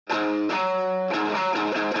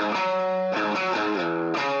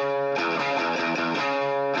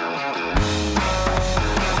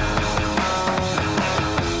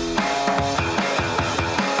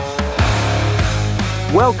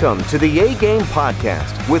Welcome to the A-Game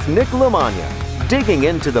Podcast with Nick LaMagna, digging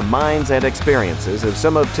into the minds and experiences of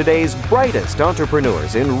some of today's brightest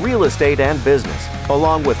entrepreneurs in real estate and business,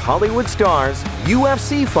 along with Hollywood stars,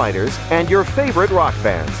 UFC fighters, and your favorite rock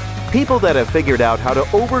bands. People that have figured out how to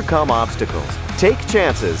overcome obstacles, take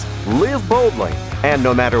chances, live boldly, and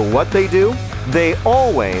no matter what they do, they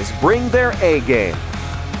always bring their A-game.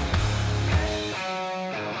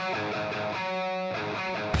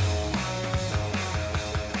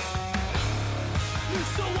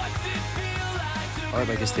 All right,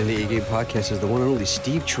 my guest in the A-Game Podcast is the one and only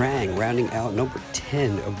Steve Trang, rounding out number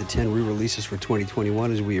 10 of the 10 re-releases for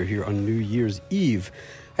 2021 as we are here on New Year's Eve.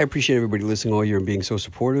 I appreciate everybody listening all year and being so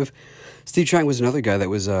supportive. Steve Trang was another guy that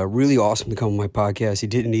was really awesome to come on my podcast. He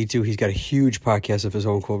didn't need to. He's got a huge podcast of his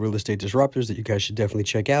own called Real Estate Disruptors that you guys should definitely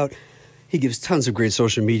check out. He gives tons of great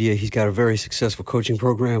social media. He's got a very successful coaching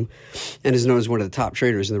program and is known as one of the top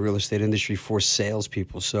trainers in the real estate industry for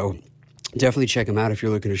salespeople. So definitely check him out if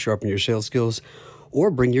you're looking to sharpen your sales skills or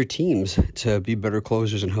bring your teams to be better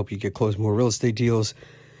closers and help you close more real estate deals,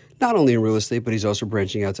 not only in real estate, but he's also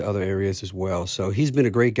branching out to other areas as well. So he's been a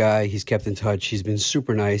great guy. He's kept in touch. He's been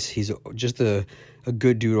super nice. He's just a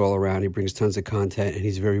good dude all around. He brings tons of content, and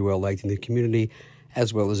he's very well liked in the community,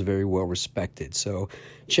 as well as very well respected. So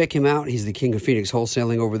check him out. He's the king of Phoenix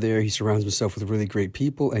wholesaling over there. He surrounds himself with really great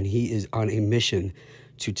people, and he is on a mission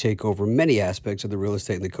to take over many aspects of the real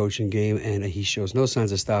estate and the coaching game, and he shows no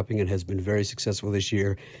signs of stopping and has been very successful this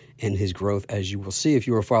year in his growth, as you will see if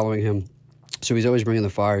you are following him. So he's always bringing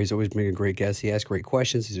the fire. He's always bringing great guests. He asks great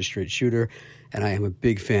questions. He's a straight shooter, and I am a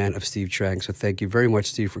big fan of Steve Trang. So thank you very much,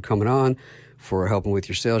 Steve, for coming on, for helping with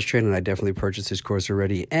your sales training. I definitely purchased his course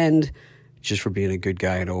already, and just for being a good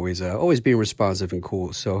guy and always being responsive and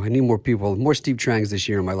cool. So I need more people, more Steve Trangs this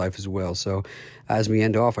year in my life as well. So as we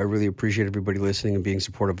end off, I really appreciate everybody listening and being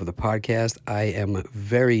supportive of the podcast. I am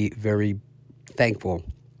very, very thankful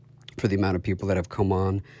for the amount of people that have come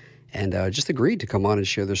on and just agreed to come on and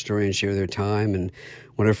share their story and share their time. And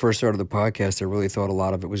when I first started the podcast, I really thought a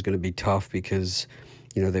lot of it was going to be tough because,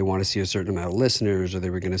 you know, they want to see a certain amount of listeners, or they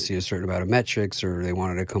were going to see a certain amount of metrics, or they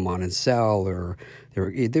wanted to come on and sell, or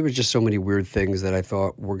there were just so many weird things that I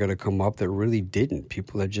thought were going to come up that really didn't.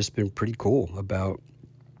 People had just been pretty cool about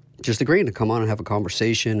just agreeing to come on and have a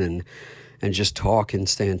conversation and just talk and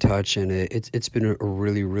stay in touch. And it's been a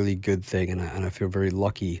really, really good thing. And I feel very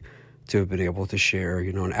lucky to have been able to share,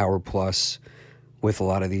 an hour plus with a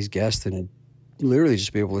lot of these guests and literally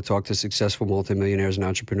just be able to talk to successful multimillionaires and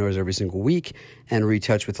entrepreneurs every single week and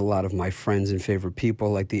retouch with a lot of my friends and favorite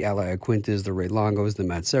people like the Ali Quintas, the Ray Longos, the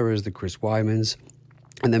Matt Serras, the Chris Wymans,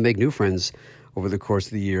 and then make new friends over the course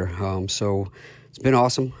of the year. So it's been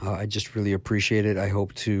awesome. I just really appreciate it. I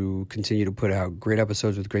hope to continue to put out great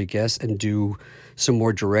episodes with great guests and do some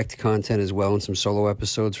more direct content as well and some solo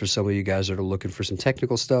episodes for some of you guys that are looking for some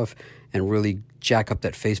technical stuff and really jack up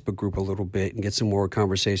that Facebook group a little bit and get some more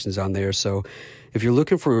conversations on there. So if you're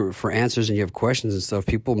looking for answers and you have questions and stuff,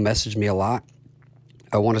 people message me a lot.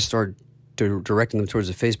 I want to start directing them towards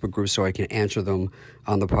the Facebook group so I can answer them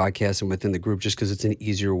on the podcast and within the group, just because it's an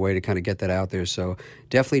easier way to kind of get that out there. So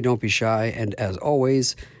definitely don't be shy. And as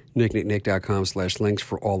always, nicknicknick.com/links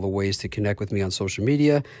for all the ways to connect with me on social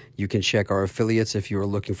media. You can check our affiliates if you are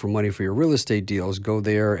looking for money for your real estate deals. Go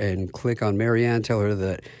there and click on Marianne. Tell her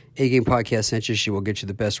that A-Game Podcast sent you. She will get you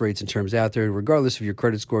the best rates and terms out there, regardless of your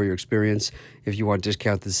credit score or your experience. If you want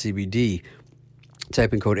discount the CBD,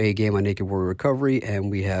 type in code A-Game on Naked Warrior Recovery, and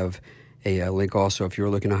we have a link also if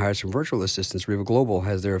you're looking to hire some virtual assistants. Riva Global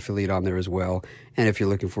has their affiliate on there as well. And if you're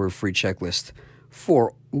looking for a free checklist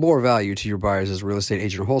for more value to your buyers as a real estate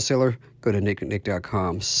agent or wholesaler, go to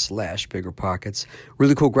nicknick.com/biggerpockets.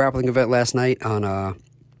 Really cool grappling event last night on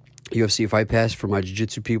UFC Fight Pass for my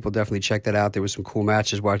jiu-jitsu people. Definitely check that out. There was some cool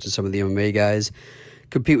matches watching some of the MMA guys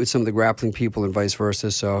compete with some of the grappling people and vice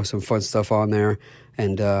versa. So some fun stuff on there.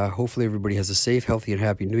 And hopefully everybody has a safe, healthy, and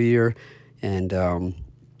happy new year. And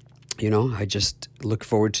I just look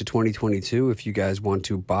forward to 2022. If you guys want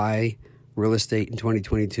to buy real estate in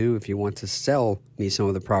 2022, if you want to sell me some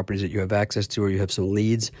of the properties that you have access to, or you have some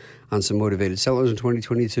leads on some motivated sellers in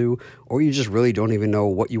 2022, or you just really don't even know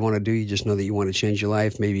what you want to do, you just know that you want to change your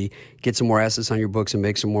life, maybe get some more assets on your books and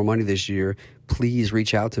make some more money this year, please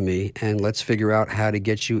reach out to me and let's figure out how to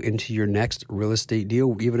get you into your next real estate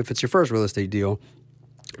deal, even if it's your first real estate deal.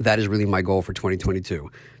 That is really my goal for 2022,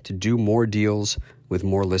 to do more deals with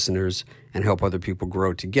more listeners and help other people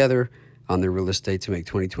grow together on their real estate to make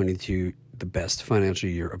 2022 the best financial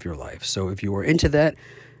year of your life. So if you are into that,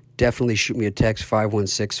 definitely shoot me a text,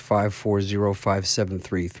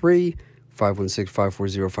 516-540-5733,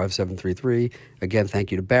 516-540-5733. Again,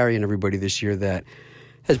 thank you to Barry and everybody this year that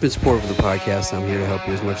has been supportive of the podcast. I'm here to help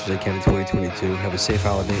you as much as I can in 2022. Have a safe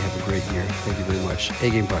holiday. Have a great year. Thank you very much.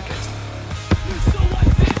 A-Game Podcast.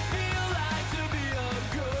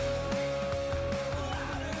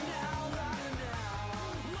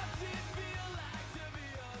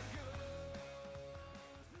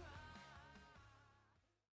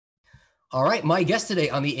 All right. My guest today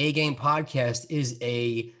on the A-Game Podcast is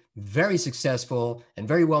a very successful and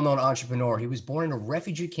very well-known entrepreneur. He was born in a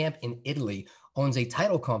refugee camp in Italy, owns a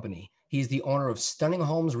title company. He is the owner of Stunning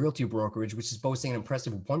Homes Realty Brokerage, which is boasting an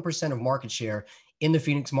impressive 1% of market share in the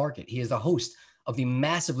Phoenix market. He is the host of the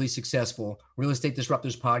massively successful Real Estate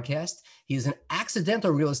Disruptors podcast. He is an accidental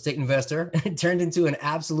real estate investor and turned into an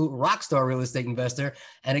absolute rock star real estate investor.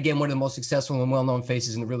 And again, one of the most successful and well-known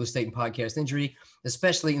faces in the real estate and podcast industry,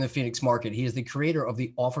 especially in the Phoenix market. He is the creator of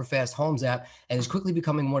the Offer Fast Homes app and is quickly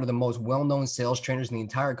becoming one of the most well-known sales trainers in the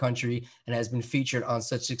entire country and has been featured on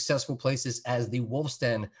such successful places as the Wolf's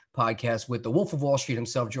Den podcast with the Wolf of Wall Street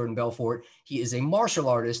himself, Jordan Belfort. He is a martial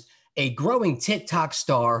artist, a growing TikTok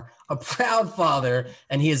star, a proud father,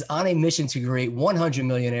 and he is on a mission to create 100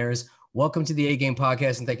 millionaires. Welcome to the A-Game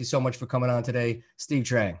Podcast, and thank you so much for coming on today, Steve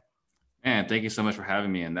Trang. Man, thank you so much for having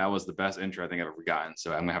me. And that was the best intro I think I've ever gotten.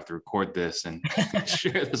 So I'm going to have to record this and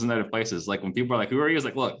share this in other places. Like when people are like, who are you? It's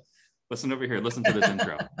like, look, listen over here. Listen to this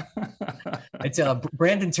intro. It's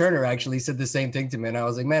Brandon Turner actually said the same thing to me. And I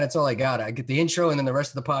was like, man, it's all I got. I get the intro and then the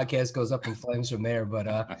rest of the podcast goes up in flames from there.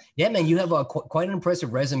 But yeah, man, you have quite an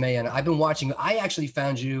impressive resume. And I've been watching. I actually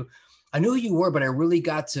found you. I knew who you were, but I really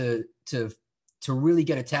got to really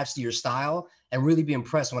get attached to your style and really be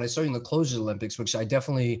impressed when I saw you in the Closers Olympics, which I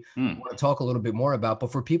definitely want to talk a little bit more about.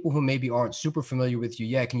 But for people who maybe aren't super familiar with you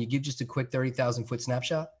yet, can you give just a quick 30,000 foot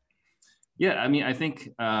snapshot? Yeah, I mean, I think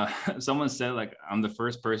someone said like I'm the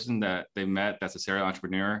first person that they met that's a serial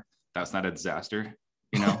entrepreneur. That's not a disaster,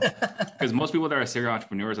 you know, because most people that are serial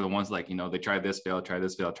entrepreneurs are the ones like, you know, they tried this, failed, tried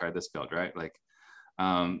this, failed, tried this, failed, right? Like,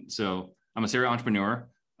 so I'm a serial entrepreneur.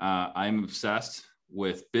 I'm obsessed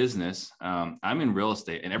with business. I'm in real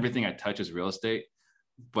estate and everything I touch is real estate.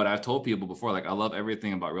 But I've told people before, like I love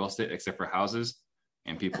everything about real estate except for houses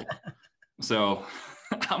and people. So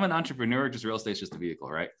I'm an entrepreneur, just real estate is just a vehicle,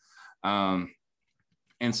 right?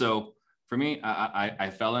 And so for me, I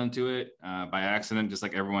fell into it by accident, just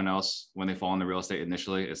like everyone else when they fall into real estate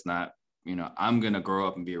initially. It's not, you know, I'm going to grow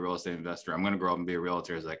up and be a real estate investor. I'm going to grow up and be a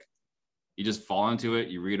realtor. It's like, you just fall into it.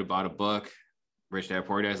 You read about a book, Rich Dad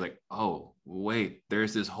Poor Dad, is like, oh, wait,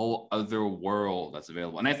 there's this whole other world that's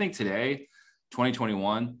available. And I think today,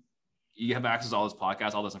 2021, you have access to all this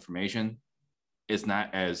podcast, all this information. It's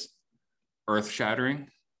not as earth shattering.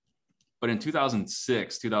 But in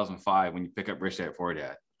 2006, 2005, when you pick up Rich Dad Poor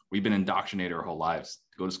Dad, we've been indoctrinated our whole lives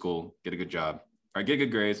to go to school, get a good job, or get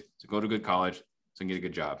good grades, to go to a good college, so you can get a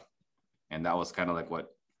good job. And that was kind of like what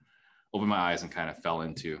opened my eyes and kind of fell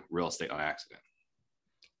into real estate on accident.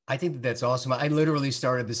 I think that's awesome. I literally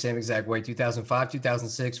started the same exact way. 2005,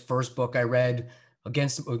 2006, first book I read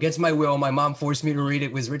against my will. My mom forced me to read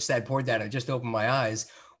it, was Rich Dad Poor Dad. I just opened my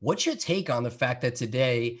eyes. What's your take on the fact that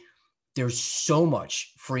today there's so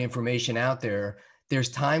much free information out there? There's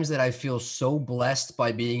times that I feel so blessed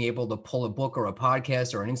by being able to pull a book or a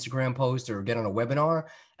podcast or an Instagram post or get on a webinar.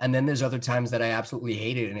 And then there's other times that I absolutely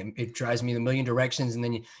hate it. And it drives me in a million directions. And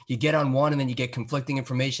then you get on one and then you get conflicting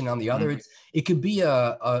information on the other. It could be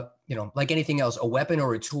a, you know, like anything else, a weapon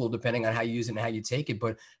or a tool, depending on how you use it and how you take it.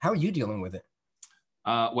 But how are you dealing with it?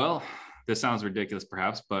 Well, this sounds ridiculous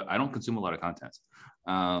perhaps, but I don't consume a lot of content.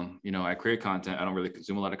 You know, I create content. I don't really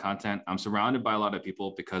consume a lot of content. I'm surrounded by a lot of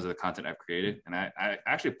people because of the content I've created. And I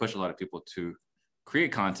actually push a lot of people to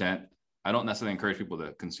create content. I don't necessarily encourage people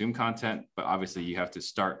to consume content, but obviously you have to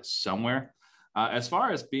start somewhere. As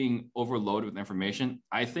far as being overloaded with information,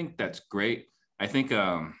 I think that's great. I think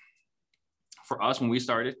for us, when we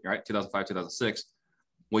started, right, 2005, 2006,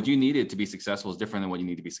 what you needed to be successful is different than what you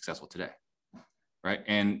need to be successful today. Right.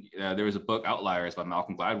 And there was a book, Outliers, by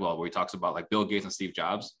Malcolm Gladwell, where he talks about like Bill Gates and Steve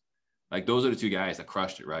Jobs. Like those are the two guys that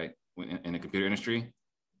crushed it, right, in the computer industry.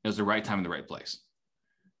 It was the right time in the right place.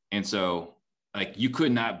 And so like you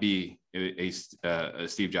could not be a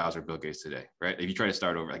Steve Jobs or Bill Gates today, right? If you try to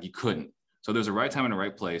start over, like you couldn't. So there's a right time and a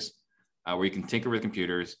right place where you can tinker with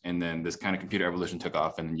computers, and then this kind of computer evolution took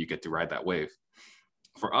off, and then you get to ride that wave.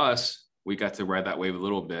 For us, we got to ride that wave a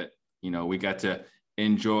little bit. You know, we got to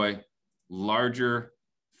enjoy larger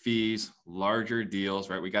fees, larger deals,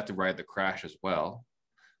 right? We got to ride the crash as well.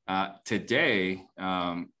 Today,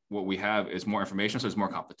 what we have is more information, so there's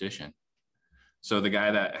more competition. So the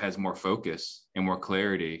guy that has more focus and more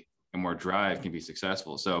clarity and more drive can be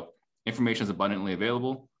successful. So information is abundantly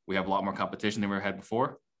available. We have a lot more competition than we ever had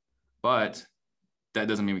before, but that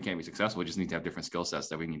doesn't mean we can't be successful. We just need to have different skill sets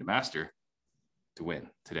that we need to master to win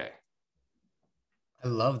today. I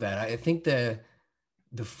love that. I think the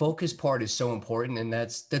focus part is so important, and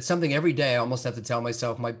that's something every day I almost have to tell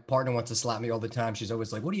myself. My partner wants to slap me all the time. She's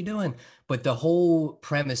always like, what are you doing? But the whole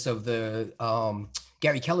premise of the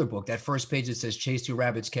Gary Keller book, that first page that says chase two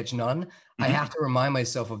rabbits catch none, I have to remind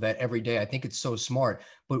myself of that every day. I think it's so smart.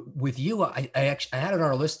 But with you, I actually, I had it on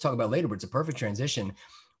our list to talk about later, but it's a perfect transition.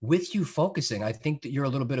 With you focusing, I think that you're a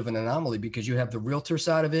little bit of an anomaly because you have the realtor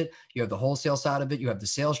side of it, you have the wholesale side of it, you have the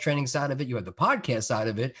sales training side of it, you have the podcast side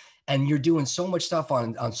of it, and you're doing so much stuff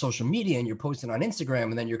on social media, and you're posting on Instagram,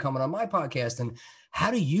 and then you're coming on my podcast. And how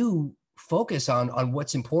do you focus on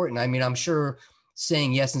what's important? I mean, I'm sure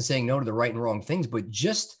saying yes and saying no to the right and wrong things, but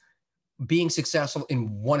just being successful in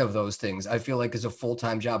one of those things, I feel like is a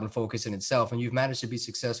full-time job and focus in itself. And you've managed to be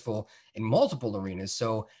successful in multiple arenas.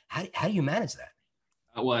 So how do you manage that?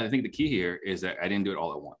 Well, I think the key here is that I didn't do it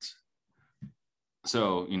all at once.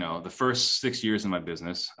 So, the first 6 years in my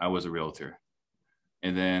business, I was a realtor.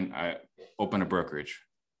 And then I opened a brokerage.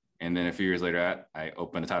 And then a few years later, I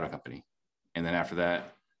opened a title company. And then after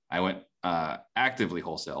that, I went actively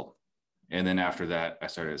wholesale. And then after that, I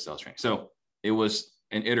started a sales training. So it was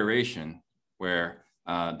an iteration where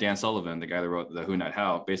Dan Sullivan, the guy that wrote the Who Not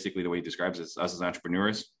How, basically the way he describes it is us as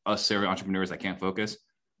entrepreneurs, us serial entrepreneurs that can't focus.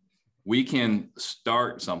 We can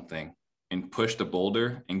start something and push the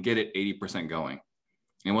boulder and get it 80% going.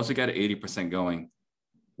 And once we got it 80% going,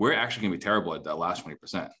 we're actually going to be terrible at that last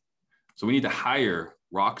 20%. So we need to hire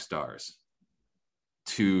rock stars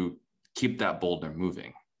to keep that boulder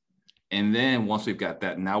moving. And then once we've got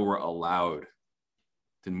that, now we're allowed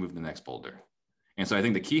to move the next boulder. And so I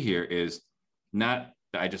think the key here is not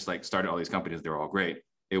that I just started all these companies, they're all great.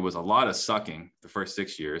 It was a lot of sucking the first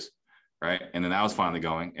 6 years. Right. And then that was finally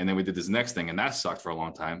going. And then we did this next thing and that sucked for a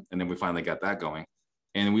long time. And then we finally got that going.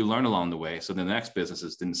 And we learned along the way. So the next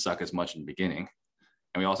businesses didn't suck as much in the beginning.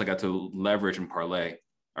 And we also got to leverage and parlay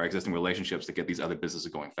our existing relationships to get these other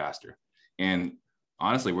businesses going faster. And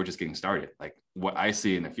honestly, we're just getting started. Like what I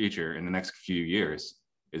see in the future in the next few years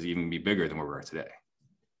is even be bigger than where we are today.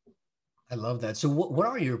 I love that. So what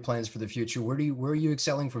are your plans for the future? Where are you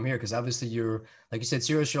excelling from here? Because obviously you're, like you said,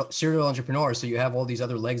 serial entrepreneur. So you have all these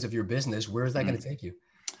other legs of your business. Where is that going to take you?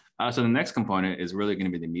 So the next component is really going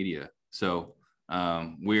to be the media. So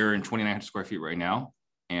we're in 2,900 square feet right now.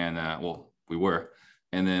 And we were.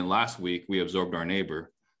 And then last week we absorbed our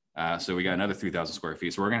neighbor. So we got another 3,000 square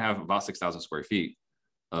feet. So we're going to have about 6,000 square feet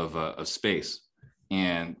of space.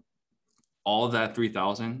 And all of that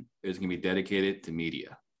 3,000 is going to be dedicated to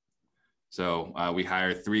media. So we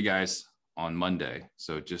hired 3 guys on Monday.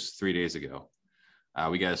 So just 3 days ago,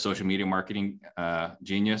 we got a social media marketing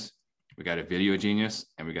genius. We got a video genius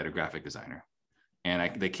and we got a graphic designer.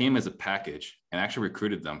 And they came as a package and actually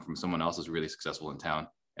recruited them from someone else who's really successful in town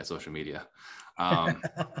at social media.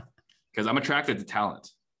 Because I'm attracted to talent,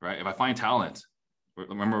 right? If I find talent,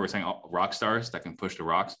 remember we were saying rock stars that can push the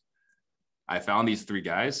rocks. I found these 3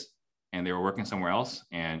 guys and they were working somewhere else.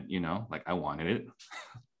 And, I wanted it.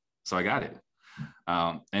 So I got it.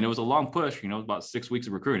 And it was a long push, about 6 weeks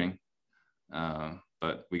of recruiting,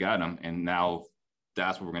 but we got them. And now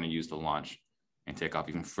that's what we're going to use to launch and take off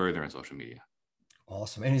even further in social media.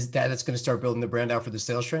 Awesome. And is that's going to start building the brand out for the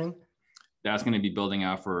sales training? That's going to be building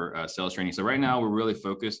out for sales training. So right now we're really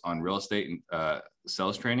focused on real estate and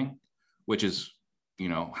sales training, which is,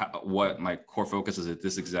 what my core focus is at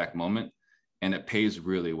this exact moment. And it pays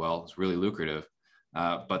really well. It's really lucrative.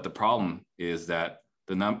 But the problem is that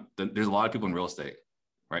there's a lot of people in real estate,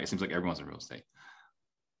 right? It seems like everyone's in real estate,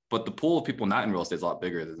 but the pool of people not in real estate is a lot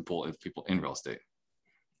bigger than the pool of people in real estate.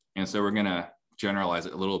 And so we're going to generalize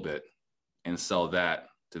it a little bit and sell that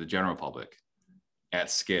to the general public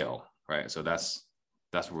at scale, right? So that's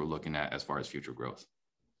what we're looking at as far as future growth.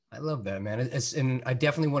 I love that, man. And I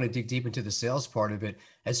definitely want to dig deep into the sales part of it.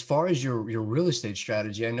 As far as your real estate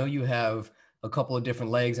strategy, I know you have a couple of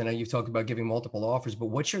different legs. I know you've talked about giving multiple offers, but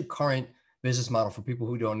what's your current business model for people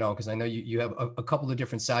who don't know? Because I know you have a couple of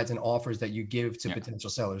different sides and offers that you give to potential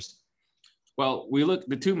sellers. Well,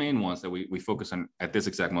 the 2 main ones that we focus on at this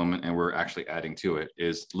exact moment, and we're actually adding to it,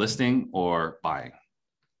 is listing or buying.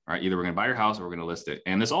 All right, either we're going to buy your house or we're going to list it.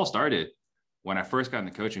 And this all started when I first got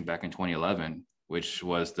into coaching back in 2011, which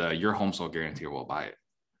was your home sold guarantee or we'll buy it.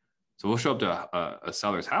 So we'll show up to a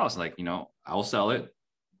seller's house, I'll sell it,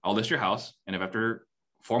 I'll list your house, and if after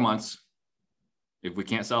 4 months, if we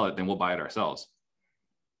can't sell it, then we'll buy it ourselves.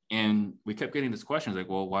 And we kept getting this question,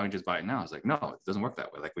 well, why don't you just buy it now? It's no, it doesn't work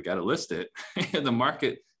that way. We got to list it in the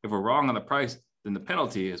market. If we're wrong on the price, then the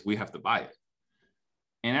penalty is we have to buy it.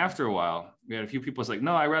 And after a while, we had a few people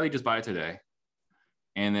no, I'd rather just buy it today.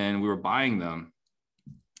 And then we were buying them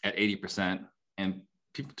at 80%, and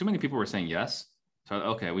too many people were saying yes. So,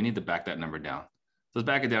 okay, we need to back that number down. So let's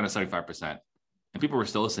back it down to 75%. And people were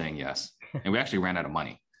still saying yes. And we actually ran out of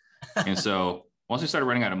money. And so once we started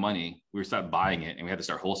running out of money, we started buying it and we had to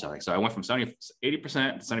start wholesaling. So I went from 80% to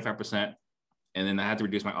 75%. And then I had to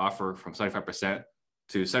reduce my offer from 75%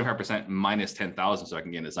 to 75% minus 10,000 so I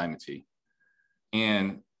can get an assignment fee.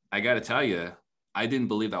 And I got to tell you, I didn't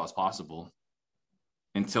believe that was possible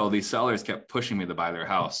until these sellers kept pushing me to buy their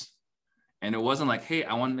house. And it wasn't like, hey,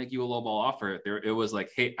 I want to make you a lowball offer. It was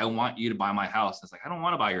like, hey, I want you to buy my house. It's like, I don't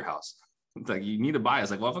want to buy your house. It's like, you need to buy it.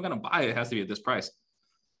 It's like, well, if I'm going to buy it, it has to be at this price.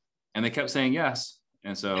 And they kept saying yes.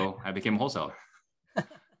 And so I became a wholesaler.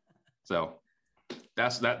 So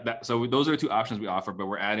that's that. So those are two options we offer, but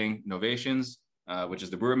we're adding Novations, which is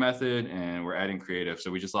the brewer method, and we're adding creative. So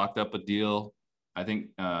we just locked up a deal, I think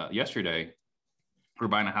yesterday. We're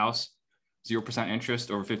buying a house, 0% interest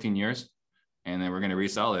over 15 years. And then we're going to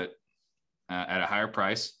resell it at a higher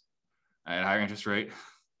price, at a higher interest rate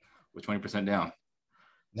with 20% down.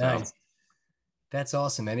 Nice. So, that's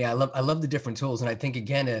awesome, man. Yeah, I love the different tools. And I think,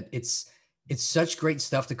 again, it's such great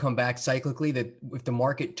stuff to come back cyclically that if the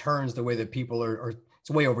market turns the way that people are it's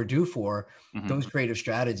way overdue for, those creative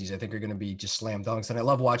strategies, I think, are going to be just slam dunks. And I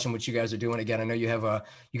love watching what you guys are doing. Again, I know you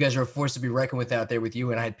guys are a force to be reckoned with out there with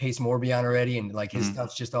you. And I had Pace Morby on already, and like his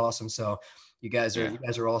stuff's just awesome. So you guys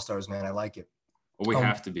are all stars, man. I like it. Well, we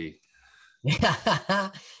have to be. Yeah.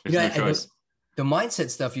 No choice. The mindset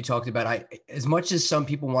stuff you talked about, as much as some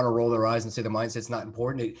people want to roll their eyes and say the mindset's not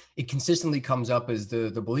important, it consistently comes up as the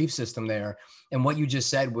belief system there. And what you just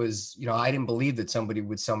said was, I didn't believe that somebody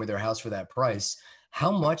would sell me their house for that price. How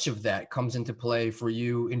much of that comes into play for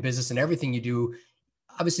you in business and everything you do?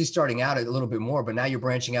 Obviously starting out a little bit more, but now you're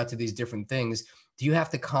branching out to these different things. Do you have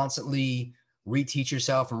to constantly reteach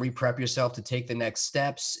yourself and re-prep yourself to take the next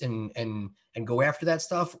steps and go after that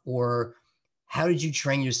stuff? Or how did you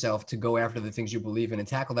train yourself to go after the things you believe in and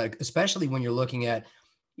tackle that, especially when you're looking at,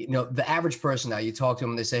 the average person? Now you talk to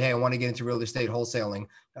them and they say, hey, I want to get into real estate wholesaling.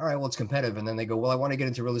 All right, well, it's competitive. And then they go, well, I want to get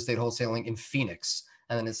into real estate wholesaling in Phoenix.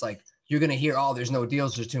 And then it's like, you're going to hear, oh, there's no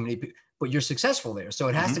deals, there's too many people, but you're successful there. So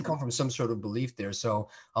it has to come from some sort of belief there. So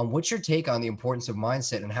what's your take on the importance of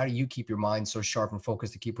mindset, and how do you keep your mind so sharp and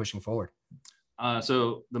focused to keep pushing forward?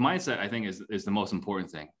 So the mindset, I think, is the most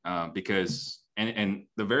important thing, because and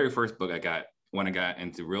the very first book I got when I got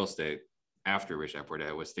into real estate after Rich Dad Poor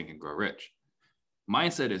Dad was Think and Grow Rich.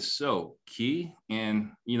 Mindset is so key.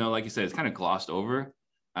 And, like you said, it's kind of glossed over,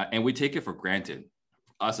 and we take it for granted.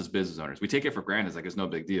 Us as business owners, we take it for granted. It's like, it's no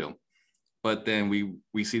big deal. But then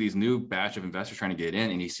we see these new batch of investors trying to get in,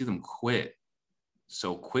 and you see them quit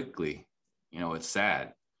so quickly. It's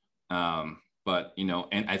sad. But,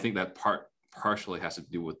 and I think that partially has to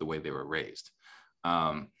do with the way they were raised.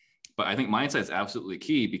 But I think mindset is absolutely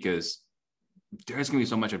key, because there's going to be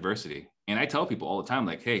so much adversity. And I tell people all the time,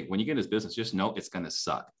 like, hey, when you get in this business, just know it's going to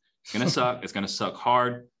suck. It's going to suck. It's going to suck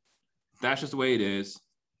hard. That's just the way it is,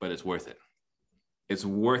 but it's worth it. It's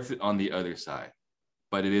worth it on the other side,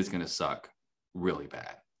 but it is going to suck really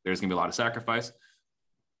bad. There's going to be a lot of sacrifice.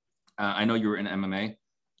 I know you were in MMA.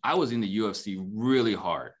 I was in the UFC really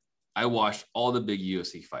hard. I watched all the big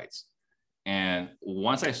UFC fights. And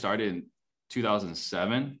once I started in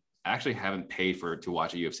 2007, I actually haven't paid to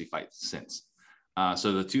watch a UFC fight since.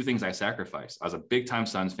 So the two things I sacrificed, I was a big time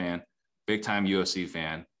Suns fan, big time UFC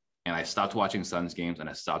fan, and I stopped watching Suns games and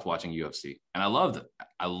I stopped watching UFC. And I loved it.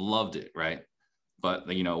 I loved it, right? But,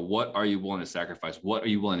 what are you willing to sacrifice? What are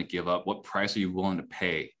you willing to give up? What price are you willing to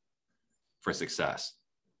pay for success?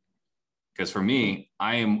 Because for me,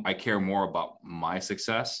 I care more about my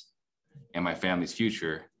success and my family's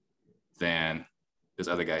future than this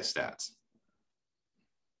other guy's stats.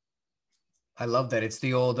 I love that. It's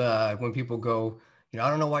the old, when people go, I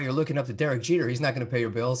don't know why you're looking up to Derek Jeter. He's not going to pay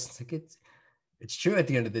your bills. It's like, it's true at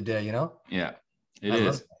the end of the day, Yeah, it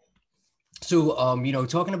is. So,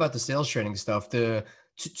 talking about the sales training stuff, the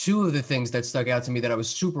two of the things that stuck out to me that I was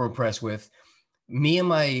super impressed with, me and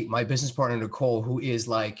my business partner, Nicole, who is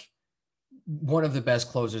like one of the best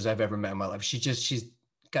closers I've ever met in my life. She's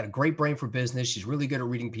got a great brain for business. She's really good at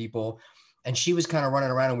reading people. And she was kind of running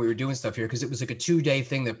around and we were doing stuff here because it was like a 2-day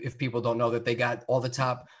thing that, if people don't know, that they got all the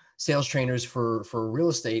top sales trainers for real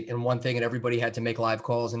estate in one thing, and everybody had to make live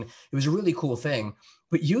calls. And it was a really cool thing.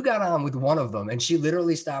 But you got on with one of them and she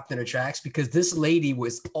literally stopped in her tracks because this lady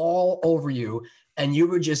was all over you. And you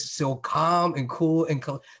were just so calm and cool and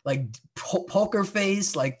like poker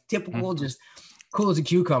face, like typical, just cool as a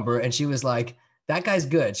cucumber. And she was like, that guy's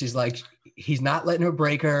good. She's like, he's not letting her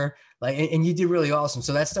break her. Like, and you did really awesome.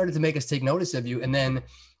 So that started to make us take notice of you. And then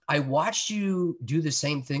I watched you do the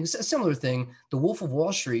same thing, a similar thing. The Wolf of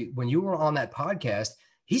Wall Street, when you were on that podcast,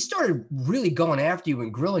 he started really going after you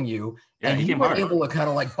and grilling you. Yeah, And he you came were hard. able to kind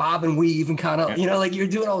of like bob and weave and kind of, Yeah. like you're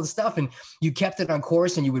doing all this stuff and you kept it on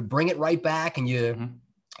course and you would bring it right back. And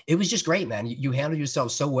it was just great, man. You handled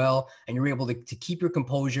yourself so well and you were able to keep your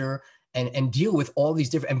composure and deal with all these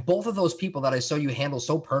different, and both of those people that I saw you handle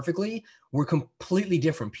so perfectly were completely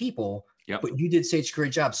different people. Yep. But you did such a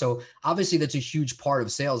great job. So obviously that's a huge part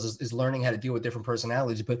of sales is learning how to deal with different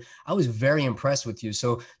personalities. But I was very impressed with you.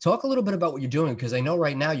 So talk a little bit about what you're doing, because I know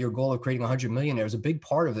right now your goal of creating 100 millionaires, a big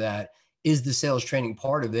part of that is the sales training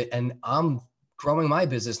part of it. And I'm growing my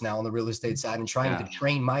business now on the real estate side and trying to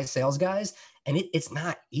train my sales guys. And it's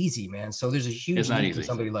not easy, man. So there's a huge need for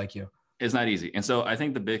somebody like you. It's not easy. And so I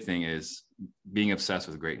think the big thing is being obsessed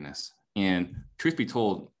with greatness. And truth be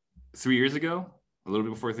told, 3 years ago, a little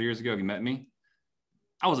bit before 3 years ago, if you met me,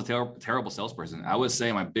 I was a terrible salesperson. I would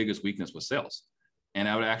say my biggest weakness was sales. And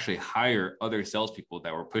I would actually hire other salespeople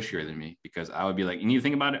that were pushier than me because I would be like, you need to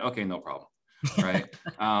think about it? Okay, no problem. Right.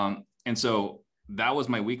 And so that was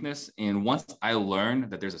my weakness. And once I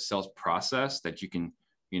learned that there's a sales process that you can,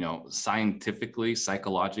 scientifically,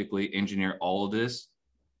 psychologically engineer all of this,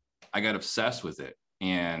 I got obsessed with it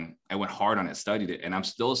and I went hard on it, studied it, and I'm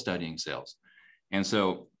still studying sales. And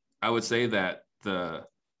so I would say that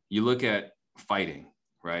you look at fighting,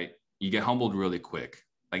 right? You get humbled really quick,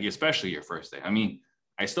 like especially your first day. I mean,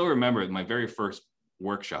 I still remember my very first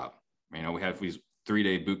workshop. We had these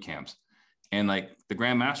 3-day boot camps, and like the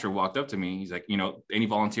Grand Master walked up to me. He's like, any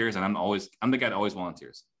volunteers? And I'm the guy that always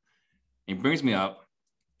volunteers. And he brings me up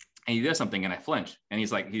and he does something and I flinch. And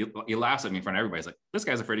he's like, he laughs at me in front of everybody. He's like, this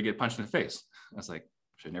guy's afraid to get punched in the face. I was like,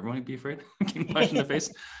 shouldn't everyone be afraid of getting punched in the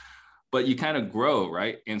face? But you kind of grow,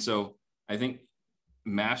 right? And so I think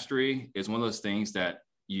mastery is one of those things that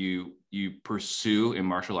you pursue in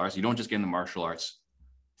martial arts. You don't just get into martial arts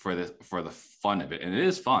for the fun of it. And it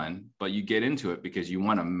is fun, but you get into it because you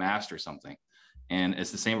want to master something. And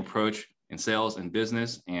it's the same approach in sales and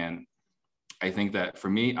business. And I think that for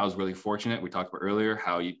me, I was really fortunate. We talked about earlier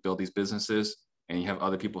how you build these businesses and you have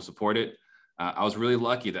other people support it. I was really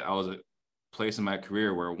lucky that I was at a place in my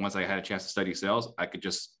career where once I had a chance to study sales, I could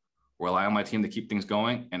just rely on my team to keep things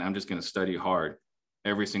going. And I'm just going to study hard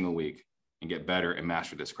every single week and get better and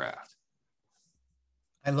master this craft.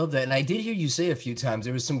 I love that. And I did hear you say a few times,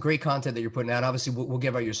 there was some great content that you're putting out. Obviously, we'll get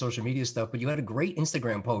about your social media stuff, but you had a great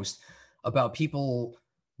Instagram post about people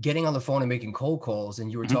getting on the phone and making cold calls.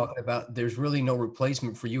 And you were talking about there's really no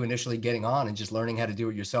replacement for you initially getting on and just learning how to do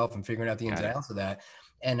it yourself and figuring out the ins and outs of that.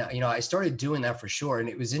 And, I started doing that for sure. And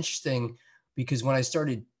it was interesting because when I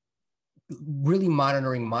started really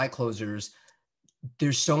monitoring my closers,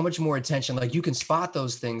 there's so much more attention. Like you can spot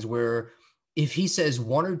those things where if he says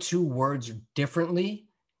 1 or 2 words differently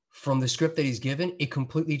from the script that he's given, it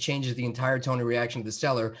completely changes the entire tone and reaction of the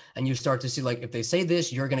seller. And you start to see, like, if they say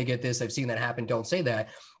this, you're going to get this. I've seen that happen. Don't say that.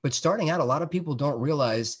 But starting out, a lot of people don't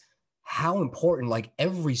realize how important, like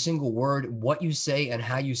every single word, what you say and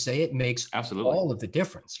how you say it makes all of the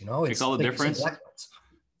difference. It's makes all the difference.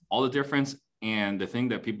 All the difference. And the thing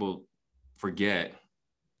that people forget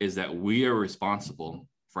is that we are responsible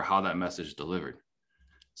for how that message is delivered.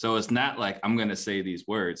 So it's not like I'm going to say these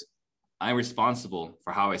words. I'm responsible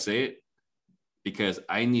for how I say it because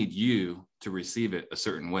I need you to receive it a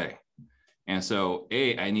certain way. And so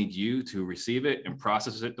I need you to receive it and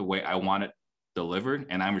process it the way I want it delivered.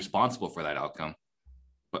 And I'm responsible for that outcome.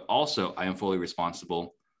 But also I am fully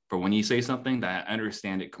responsible for when you say something that I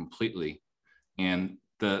understand it completely. And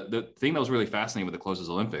the thing that was really fascinating with the Closers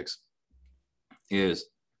Olympics is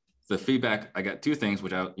the feedback. I got 2 things,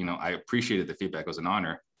 which I appreciated the feedback. It was an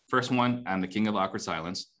honor. First one, I'm the king of awkward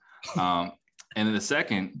silence. And then the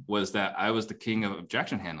second was that I was the king of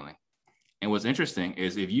objection handling. And what's interesting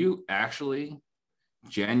is if you actually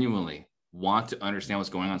genuinely want to understand what's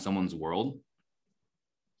going on in someone's world,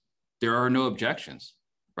 there are no objections,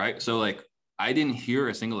 right? So like, I didn't hear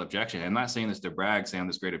a single objection. I'm not saying this to brag, saying I'm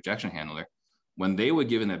this great objection handler. When they would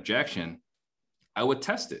give an objection, I would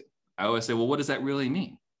test it. I would say, well, what does that really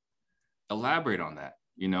mean? Elaborate on that.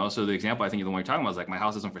 So the example I think the one you're talking about is like, my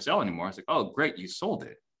house isn't for sale anymore. It's like, oh, great, you sold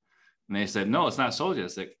it. And they said, no, it's not sold yet.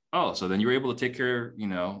 It's like, oh, so then you were able to take care,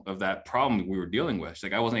 of that problem we were dealing with. She's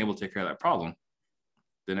like, I wasn't able to take care of that problem.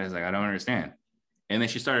 Then I was like, I don't understand. And then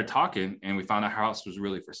she started talking and we found out her house was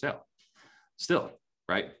really for sale still,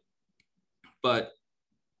 right? But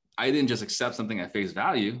I didn't just accept something at face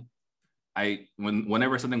value.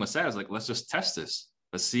 Whenever something was said, I was like, let's just test this.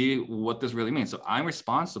 Let's see what this really means. So I'm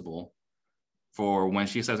responsible for when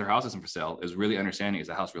she says her house isn't for sale, is really understanding, is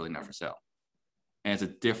the house really not for sale? And it's a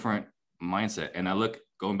different mindset. And I look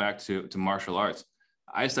going back to martial arts,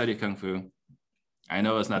 I studied Kung Fu. I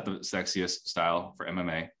know it's not the sexiest style for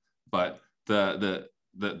MMA, but the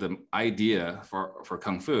idea for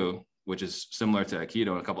Kung Fu, which is similar to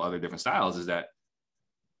Aikido and a couple other different styles, is that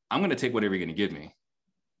I'm going to take whatever you're going to give me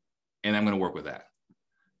and I'm going to work with that.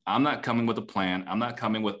 I'm not coming with a plan. I'm not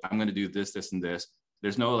coming with, I'm going to do this, this, and this.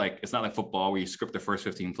 There's no like, it's not like football where you script the first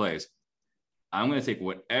 15 plays. I'm going to take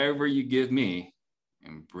whatever you give me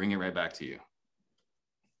and bring it right back to you.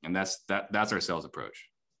 And that's our sales approach.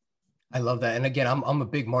 I love that. And again, I'm a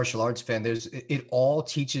big martial arts fan. It all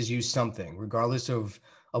teaches you something, regardless of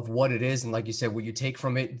what it is. And like you said, what you take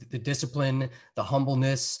from it, the discipline, the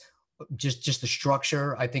humbleness, just the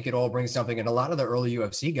structure, I think it all brings something. And a lot of the early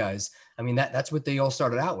UFC guys, I mean, that's what they all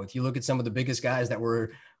started out with. You look at some of the biggest guys that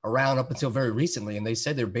were around up until very recently, and they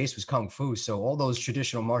said their base was Kung Fu. So all those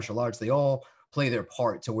traditional martial arts, they all play their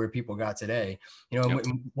part to where people got today. You know, yep.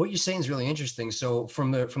 What you're saying is really interesting. So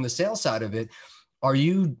from the sales side of it, are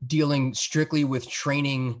you dealing strictly with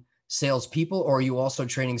training salespeople, or are you also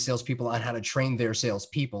training salespeople on how to train their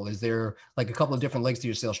salespeople? Is there like a couple of different legs to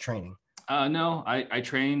your sales training? No, I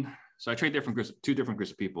train. So I train two different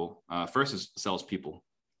groups of people. First is salespeople,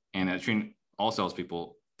 and I train all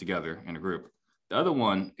salespeople together in a group. The other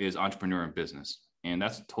one is entrepreneur and business, and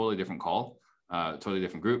that's a totally different call, totally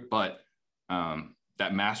different group. But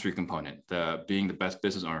that mastery component, the being the best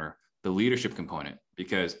business owner, the leadership component,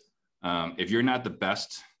 because if you're not the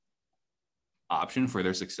best option for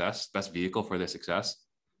their success, best vehicle for their success,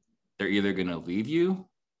 they're either going to leave you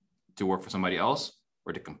to work for somebody else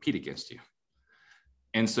or to compete against you.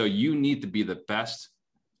 And so you need to be the best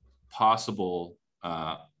possible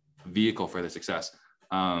vehicle for their success.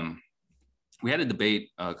 We had a debate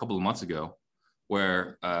a couple of months ago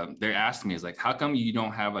where they asked me, is like, how come you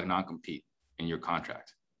don't have a non-compete in your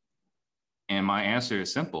contract? And my answer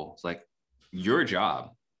is simple. It's like, your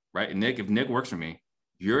job, right? Nick, if Nick works for me,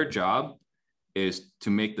 your job is to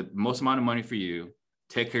make the most amount of money for you,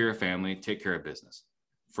 take care of your family, take care of business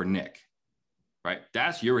for Nick, right?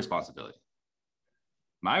 That's your responsibility.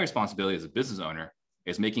 My responsibility as a business owner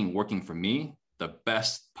is making working for me the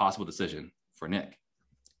best possible decision for Nick.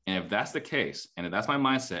 And if that's the case, and if that's my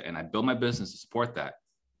mindset, and I build my business to support that,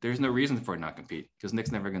 there's no reason for it not compete, because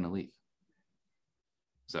Nick's never going to leave.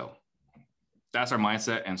 So that's our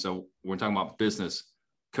mindset. And so when we're talking about business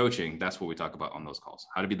coaching, that's what we talk about on those calls.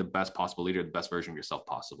 How to be the best possible leader, the best version of yourself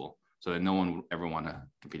possible, so that no one would ever want to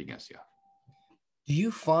compete against you. Do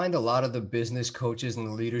you find a lot of the business coaches and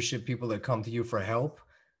the leadership people that come to you for help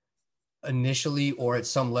initially or at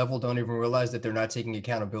some level don't even realize that they're not taking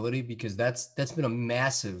accountability? Because that's been a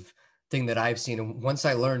massive thing that I've seen. And once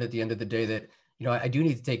I learned at the end of the day that, you know, I do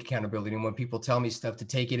need to take accountability. And when people tell me stuff, to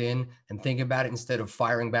take it in and think about it instead of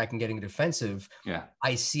firing back and getting defensive. Yeah,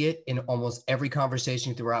 I see it in almost every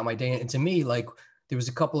conversation throughout my day. And to me, like, there was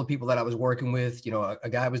a couple of people that I was working with, you know, a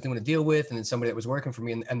guy I was doing a deal with, and then somebody that was working for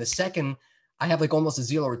me. And the second, I have like almost a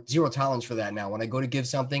zero tolerance for that now. When I go to give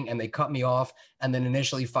something and they cut me off and then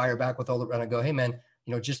initially fire back with all the, and I go, hey man,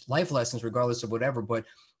 you know, just life lessons regardless of whatever, but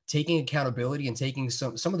taking accountability and taking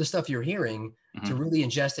some of the stuff you're hearing to really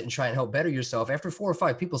ingest it and try and help better yourself. After 4 or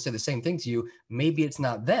 5 people say the same thing to you, maybe it's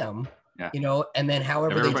not them, you know, and then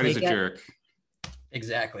however everybody's they take a jerk.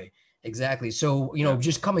 Exactly. So, you know,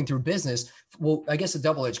 just coming through business, well, I guess a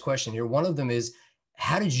double-edged question here. One of them is,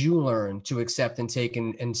 how did you learn to accept and take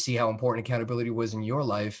and see how important accountability was in your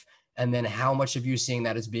life? And then how much of you seeing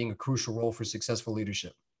that as being a crucial role for successful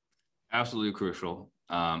leadership? Absolutely crucial.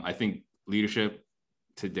 I think leadership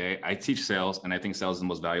today, I teach sales, and I think sales is the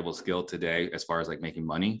most valuable skill today as far as like making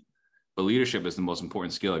money. But leadership is the most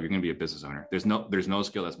important skill if you're going to be a business owner. There's no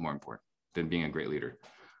skill that's more important than being a great leader.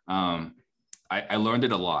 I learned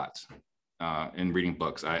it a lot in reading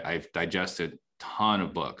books. I've digested a ton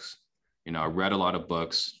of books. You know, I read a lot of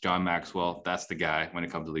books. John Maxwell, that's the guy when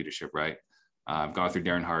it comes to leadership, right? I've gone through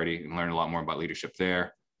Darren Hardy and learned a lot more about leadership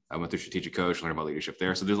there. I went through Strategic Coach, learned about leadership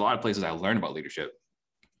there. So there's a lot of places I learned about leadership.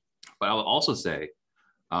 But I will also say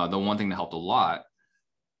the one thing that helped a lot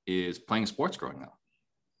is playing sports growing up,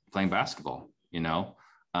 playing basketball, you know?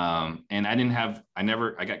 And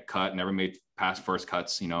I got cut, never made past first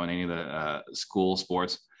cuts, you know, in any of the school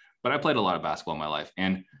sports, but I played a lot of basketball in my life.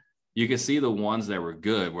 And you can see the ones that were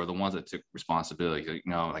good were the ones that took responsibility. You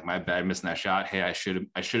know, like my bad missing that shot. Hey, I should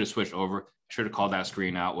have switched over, should have called that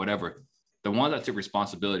screen out, whatever. The ones that took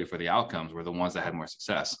responsibility for the outcomes were the ones that had more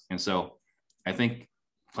success. And so I think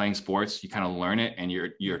playing sports, you kind of learn it, and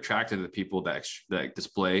you're attracted to the people that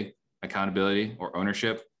display accountability or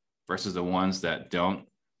ownership versus the ones that don't.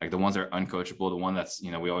 Like the ones that are uncoachable, the one that's, you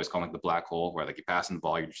know, we always call like the black hole, where like you're passing the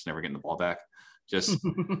ball, you're just never getting the ball back. Just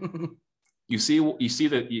you see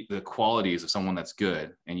the qualities of someone that's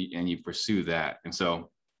good, and you pursue that. And so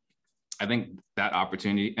I think that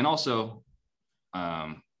opportunity, and also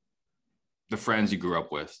the friends you grew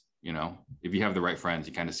up with, if you have the right friends,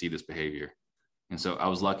 you kind of see this behavior. And so I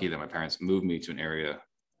was lucky that my parents moved me to an area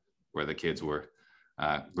where the kids were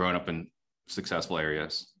growing up in successful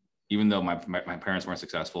areas. Even though my parents weren't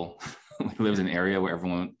successful, we lived in an area where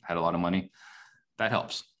everyone had a lot of money. That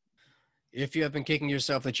helps. If you have been kicking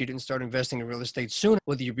yourself that you didn't start investing in real estate sooner,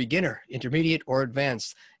 whether you're beginner, intermediate, or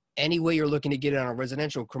advanced, any way you're looking to get it on a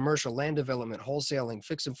residential, commercial, land development, wholesaling,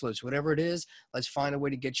 fix and flips, whatever it is, let's find a way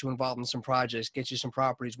to get you involved in some projects, get you some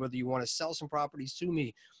properties, whether you want to sell some properties to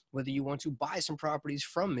me, whether you want to buy some properties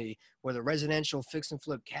from me, whether residential, fix and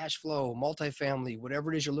flip, cash flow, multifamily,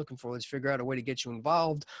 whatever it is you're looking for, let's figure out a way to get you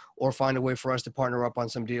involved or find a way for us to partner up on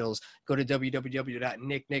some deals. Go to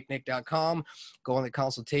www.nicknicknick.com, go on the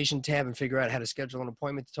consultation tab and figure out how to schedule an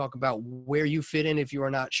appointment to talk about where you fit in if you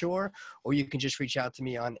are not sure, or you can just reach out to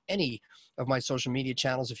me on any of my social media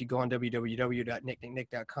channels. If you go on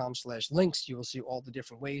www.nicknicknick.com/links, you will see all the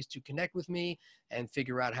different ways to connect with me and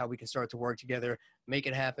figure out how we can start to work together, make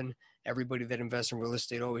it happen. Everybody that invests in real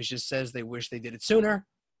estate always just says they wish they did it sooner.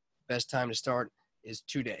 Best time to start is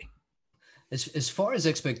today. As far as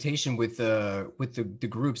expectation with the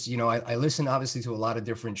groups, I listen obviously to a lot of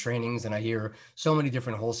different trainings, and I hear so many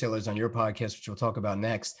different wholesalers on your podcast, which we'll talk about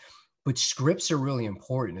next. But scripts are really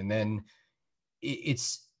important, and then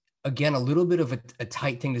it's again a little bit of a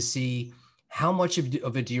tight thing to see how much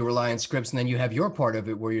of it do you rely on scripts, and then you have your part of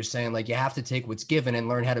it where you're saying like you have to take what's given and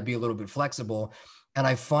learn how to be a little bit flexible. And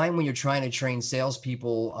I find when you're trying to train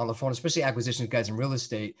salespeople on the phone, especially acquisitions guys in real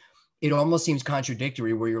estate, it almost seems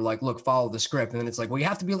contradictory where you're like, look, follow the script. And then it's like, well, you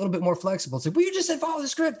have to be a little bit more flexible. It's like, well, you just said follow the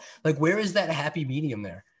script. Like, where is that happy medium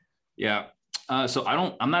there? Yeah. So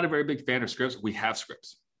I'm not a very big fan of scripts. We have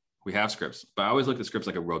scripts, but I always look at scripts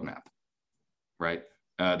like a roadmap, right?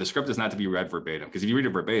 The script is not to be read verbatim, because if you read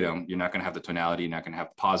it verbatim, you're not going to have the tonality, you're not going to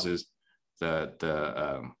have pauses, you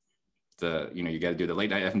got to do the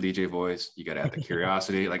late night FM DJ voice, you got to have the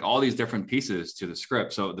curiosity, like all these different pieces to the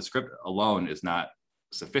script. So the script alone is not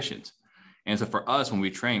sufficient. And so for us, when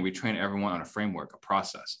we train everyone on a framework, a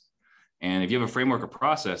process. And if you have a framework, a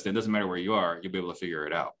process, then it doesn't matter where you are, you'll be able to figure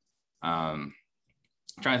it out. I'm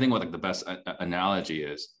trying to think what like the best analogy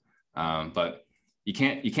is, but you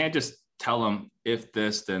can't just tell them if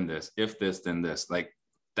this, then this, if this, then this. Like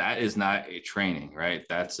that is not a training, right?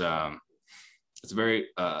 That's it's a very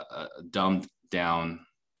dumbed down,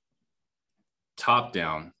 top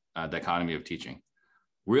down dichotomy of teaching.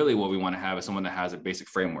 Really what we want to have is someone that has a basic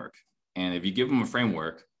framework. And if you give them a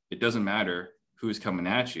framework, it doesn't matter who's coming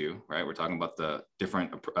at you, right? We're talking about the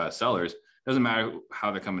different sellers. It doesn't matter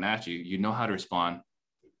how they're coming at you. You know how to respond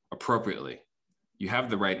appropriately. You have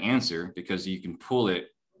the right answer because you can pull it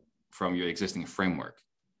from your existing framework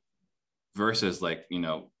versus like,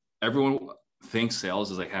 everyone thinks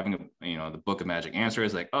sales is like having the book of magic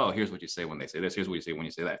answers, like, oh, here's what you say when they say this, here's what you say when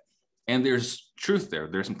you say that. And there's truth there.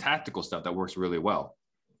 There's some tactical stuff that works really well.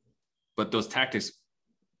 But those tactics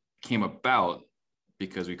came about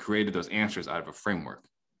because we created those answers out of a framework.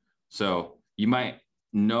 So you might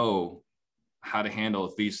know how to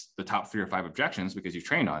handle the top 3 or 5 objections because you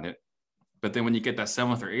trained on it. But then when you get that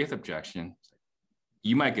 7th or 8th objection,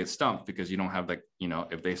 you might get stumped because you don't have like,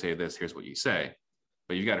 if they say this, here's what you say.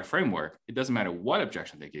 But you've got a framework. It doesn't matter what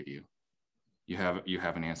objection they give you. You have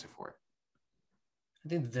an answer for it. I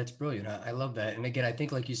think that's brilliant. I love that. And again, I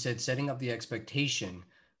think, like you said, setting up the expectation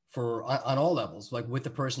for on all levels, like with the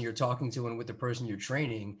person you're talking to and with the person you're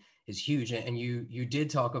training is huge. And you did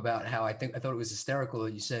talk about how I thought it was hysterical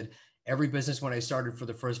that you said every business when I started for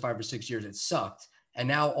the first 5 or 6 years, it sucked. And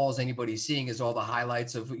now all anybody's seeing is all the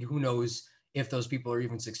highlights of who knows if those people are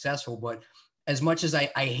even successful. But as much as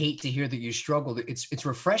I hate to hear that you struggled, it's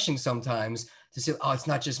refreshing sometimes to say, oh, it's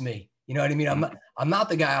not just me. You know what I mean? I'm not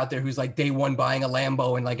the guy out there who's like day one buying a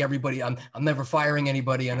Lambo and like everybody, I'm never firing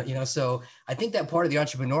anybody. And, so I think that part of the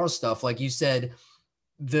entrepreneurial stuff, like you said,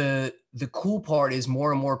 the cool part is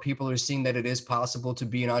more and more people are seeing that it is possible to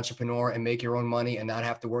be an entrepreneur and make your own money and not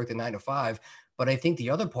have to work the 9 to 5. But I think the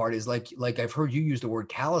other part is like I've heard you use the word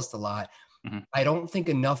calloused a lot. Mm-hmm. I don't think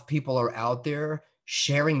enough people are out there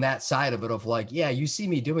sharing that side of it of like, yeah, you see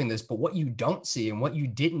me doing this, but what you don't see and what you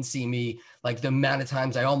didn't see me, like the amount of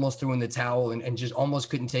times I almost threw in the towel and just almost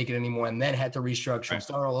couldn't take it anymore and then had to restructure and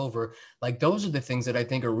start all over. Like those are the things that I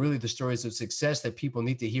think are really the stories of success that people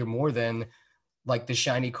need to hear more than like the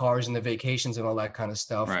shiny cars and the vacations and all that kind of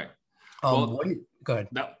stuff. Right. Go ahead.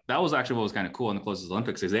 That was actually what was kind of cool in the Closest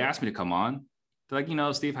Olympics is they asked me to come on. They're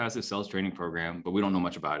like, Steve has this sales training program, but we don't know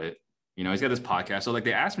much about it. You know, he's got this podcast. So like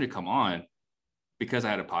they asked me to come on because I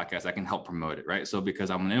had a podcast. I can help promote it, right? So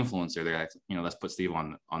because I'm an influencer, they're like, you know, let's put Steve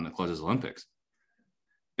on the Closes Olympics.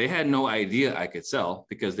 They had no idea I could sell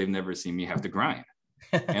because they've never seen me have to grind.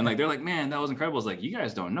 And like, they're like, man, that was incredible. It's like, you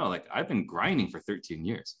guys don't know, like I've been grinding for 13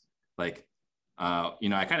 years. Like, you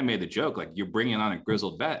know, I kind of made the joke, like you're bringing on a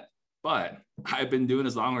grizzled vet, but I've been doing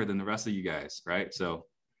this longer than the rest of you guys. Right. So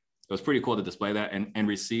it was pretty cool to display that and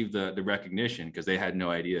receive the recognition because they had no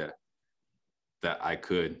idea that I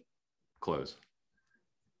could close.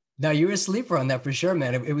 Now you were a sleeper on that for sure,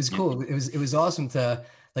 man. It was cool. It was awesome to,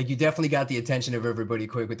 like, you definitely got the attention of everybody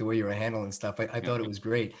quick with the way you were handling stuff. I thought it was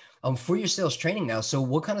great. For your sales training now, so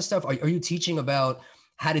what kind of stuff are you teaching about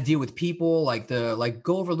how to deal with people? Like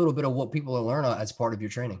go over a little bit of what people will learn as part of your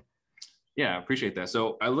training. Yeah, I appreciate that.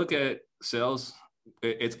 So I look at sales,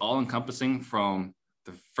 it's all encompassing from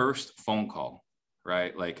the first phone call,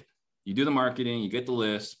 right? Like you do the marketing, you get the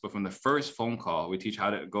list, but from the first phone call, we teach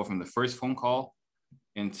how to go from the first phone call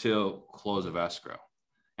until close of escrow.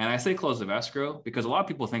 And I say close of escrow because a lot of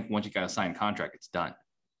people think once you got a signed contract, it's done.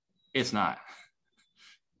 It's not.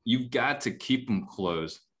 You've got to keep them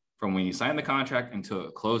closed from when you sign the contract until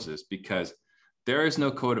it closes, because there is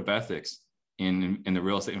no code of ethics in the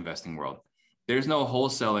real estate investing world. There's no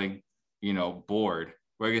wholesaling, you know, board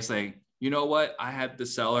where you say, you know what, I had the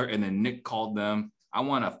seller and then Nick called them. I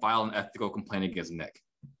want to file an ethical complaint against Nick.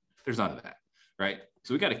 There's none of that, right?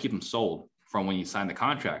 So we got to keep them sold from when you sign the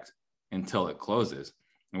contract until it closes.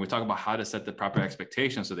 And we talk about how to set the proper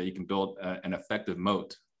expectations so that you can build an effective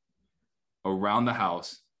moat around the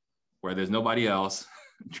house where there's nobody else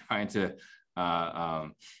trying to,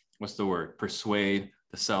 persuade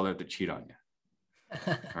the seller to cheat on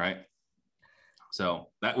you, right? So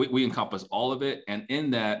that we encompass all of it. And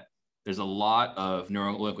in that, there's a lot of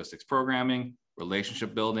neuro-linguistics programming,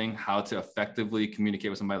 relationship building, how to effectively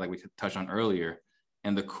communicate with somebody like we touched on earlier.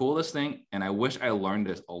 And the coolest thing, and I wish I learned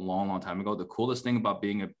this a long, long time ago, the coolest thing about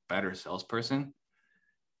being a better salesperson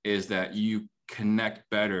is that you connect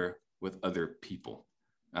better with other people,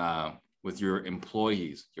 with your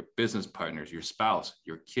employees, your business partners, your spouse,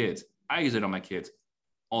 your kids. I use it on my kids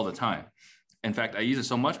all the time. In fact, I use it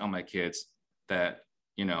so much on my kids that,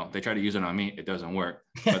 you know, they try to use it on me. It doesn't work,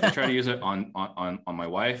 but they try to use it on my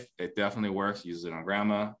wife. It definitely works. Uses it on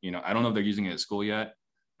grandma. You know, I don't know if they're using it at school yet.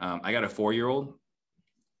 I got a 4-year-old.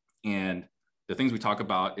 And the things we talk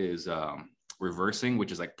about is reversing,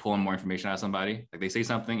 which is like pulling more information out of somebody. Like they say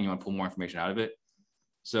something and you want to pull more information out of it.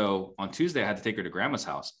 So on Tuesday, I had to take her to grandma's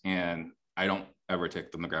house, and I don't ever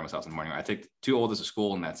take them to grandma's house in the morning. I take the 2 oldest to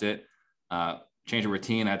school and that's it. Change of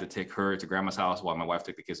routine. I had to take her to grandma's house while my wife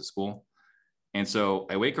took the kids to school. And so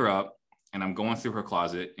I wake her up and I'm going through her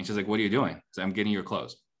closet and she's like, what are you doing? So I'm getting your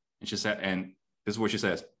clothes. And she said, and this is what she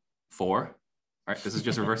says, 4. All right. This is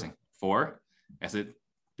just reversing. 4. I said,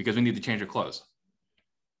 because we need to change your clothes.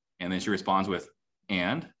 And then she responds with,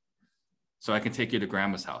 and so I can take you to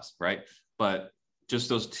grandma's house. Right. But just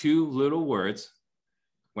those 2 little words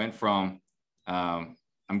went from, I'm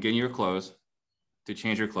getting your clothes to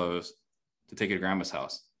change your clothes to take you to grandma's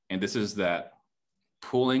house. And this is that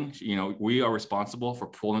pulling, you know, we are responsible for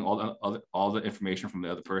pulling all the information from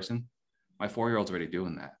the other person. My 4-year-old's already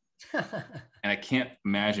doing that. And I can't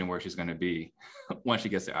imagine where she's going to be once she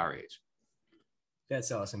gets to our age.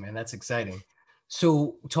 That's awesome, man. That's exciting.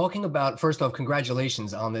 So talking about, first off,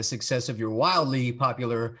 congratulations on the success of your wildly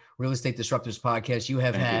popular Real Estate Disruptors podcast. You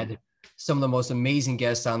have had some of the most amazing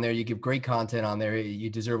guests on there. You give great content on there. You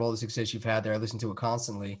deserve all the success you've had there. I listen to it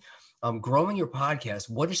constantly. Growing your podcast,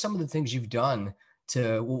 what are some of the things you've done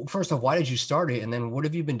to, well, first off, why did you start it? And then what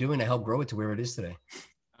have you been doing to help grow it to where it is today?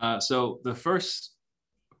 So the first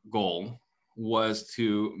goal was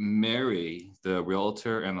to marry the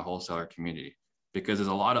realtor and the wholesaler community, because there's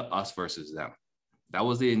a lot of us versus them. That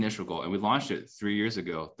was the initial goal. And we launched it 3 years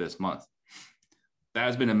ago this month. That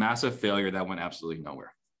has been a massive failure that went absolutely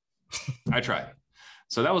nowhere. I tried.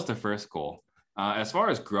 So that was the first goal. As far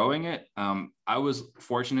as growing it, I was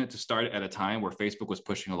fortunate to start at a time where Facebook was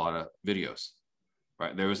pushing a lot of videos,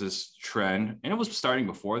 right? There was this trend, and it was starting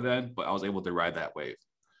before then, but I was able to ride that wave.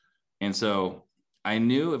 And so I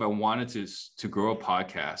knew if I wanted to grow a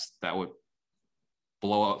podcast that would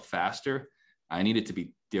blow up faster, I needed to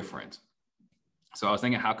be different. So I was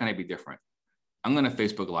thinking, how can I be different? I'm going to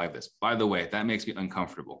Facebook Live this. By the way, that makes me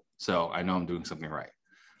uncomfortable. So I know I'm doing something right.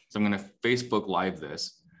 So I'm going to Facebook Live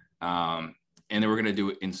this. And then we're going to do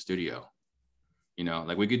it in studio. You know,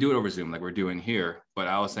 like we could do it over Zoom, like we're doing here. But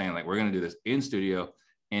I was saying, like, we're going to do this in studio.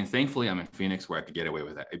 And thankfully, I'm in Phoenix where I could get away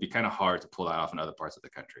with that. It'd be kind of hard to pull that off in other parts of the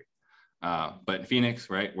country. But in Phoenix,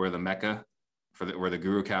 right, we're the Mecca we're the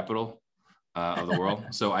guru capital. of the world.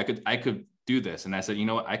 So I could do this. And I said, you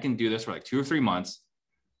know what, I can do this for like 2 or 3 months.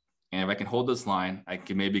 And if I can hold this line, I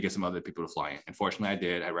can maybe get some other people to fly in. Unfortunately, I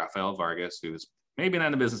did. I had Rafael Vargas, who's maybe not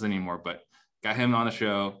in the business anymore, but got him on the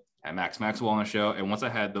show, had Max Maxwell on the show. And once I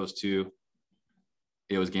had those two,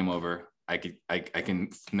 it was game over. I can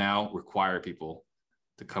now require people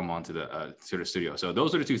to come onto the sort of studio. So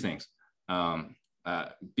those are the two things.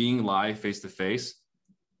 Being live face-to-face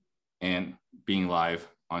and being live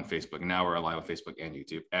on Facebook. And now we're live on Facebook and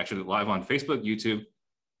YouTube. Actually live on Facebook, YouTube,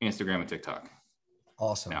 Instagram, and TikTok.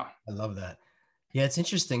 Awesome. Now. I love that. Yeah, it's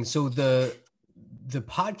interesting. So the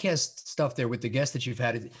podcast stuff there with the guests that you've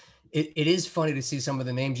had, it is funny to see some of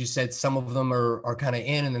the names you said. Some of them are kind of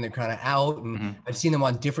in and then they're kind of out. And I've seen them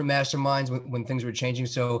on different masterminds when things were changing.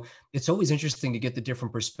 So it's always interesting to get the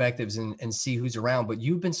different perspectives and see who's around. But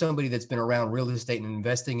you've been somebody that's been around real estate and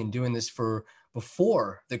investing and doing this for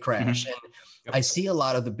before the crash. And I see a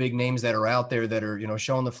lot of the big names that are out there that are,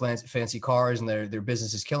 showing the fancy cars and their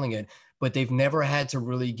business is killing it, but they've never had to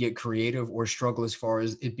really get creative or struggle as far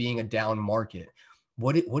as it being a down market.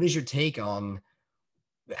 What is your take on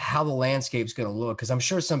how the landscape's going to look? Because I'm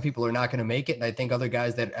sure some people are not going to make it. And I think other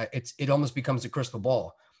guys that it almost becomes a crystal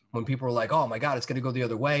ball when people are like, oh my God, it's going to go the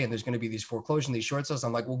other way. And there's going to be these foreclosures and these short sales.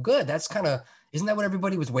 I'm like, well, good. That's isn't that what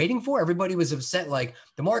everybody was waiting for? Everybody was upset. Like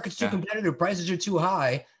the market's too competitive. Prices are too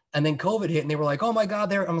high. And then COVID hit and they were like, oh my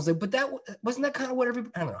God, I was like, but wasn't that kind of what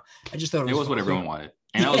everybody, I don't know. I just thought it was what everyone wanted.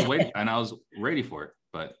 And I was waiting and I was ready for it.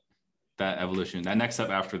 But that evolution, that next step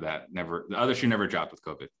after that, the other shoe never dropped with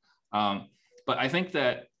COVID. But I think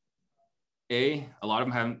that a lot of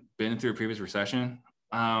them haven't been through a previous recession.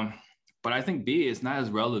 But I think B, it's not as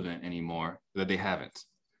relevant anymore that they haven't.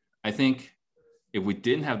 I think if we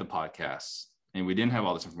didn't have the podcasts and we didn't have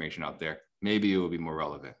all this information out there, maybe it would be more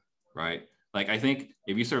relevant, right? Like, I think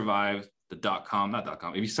if you survive the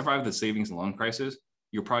if you survive the savings and loan crisis,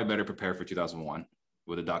 you're probably better prepared for 2001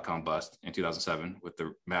 with the dot-com bust and 2007 with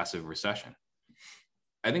the massive recession.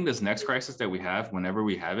 I think this next crisis that we have, whenever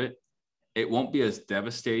we have it, it won't be as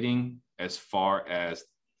devastating as far as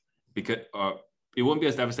it won't be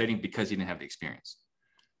as devastating because you didn't have the experience,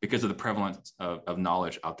 because of the prevalence of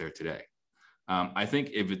knowledge out there today. I think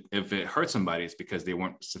if it hurts somebody, it's because they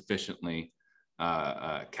weren't sufficiently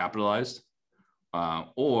capitalized,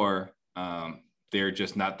 or they're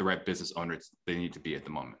just not the right business owners they need to be at the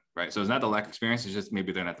moment, right? So it's not the lack of experience, it's just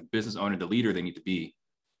maybe they're not the business owner, the leader they need to be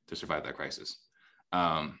to survive that crisis.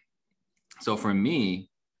 So for me,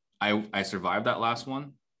 I survived that last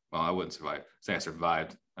one. Well, I wouldn't say I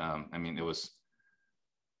survived. I mean, it was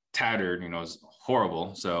tattered, it was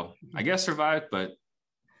horrible. So I guess survived, but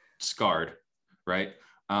scarred, right?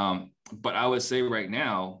 But I would say right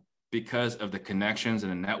now, because of the connections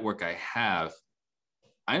and the network I have,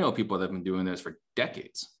 I know people that have been doing this for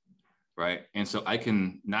decades, right? And so I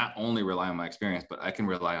can not only rely on my experience, but I can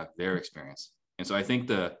rely on their experience. And so I think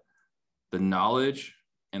the knowledge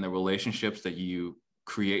and the relationships that you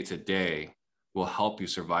create today will help you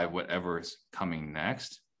survive whatever is coming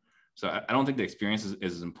next. So I don't think the experience is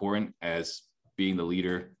as important as being the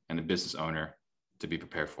leader and the business owner to be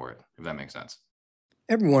prepared for it, if that makes sense.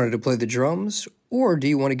 Ever wanted to play the drums? Or do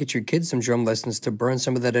you want to get your kids some drum lessons to burn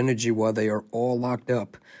some of that energy while they are all locked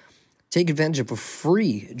up? Take advantage of a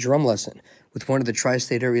free drum lesson with one of the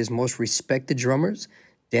tri-state area's most respected drummers,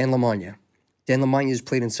 Dan Lamagna. Dan Lamagna has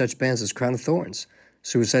played in such bands as Crown of Thorns,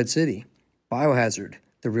 Suicide City, Biohazard,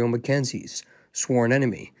 The Real Mackenzies, Sworn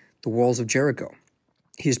Enemy, The Walls of Jericho.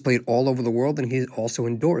 He has played all over the world, and he is also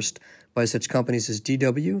endorsed by such companies as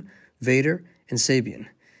DW, Vader, and Sabian.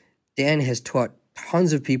 Dan has taught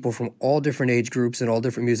tons of people from all different age groups and all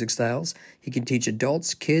different music styles. He can teach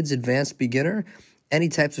adults, kids, advanced, beginner, any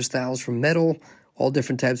types of styles from metal, all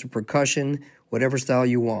different types of percussion, whatever style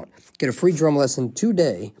you want. Get a free drum lesson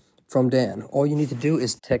today from Dan. All you need to do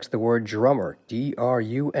is text the word drummer,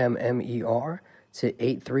 DRUMMER, to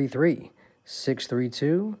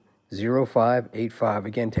 833-632-0585.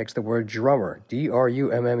 Again, text the word drummer,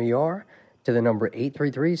 DRUMMER, to the number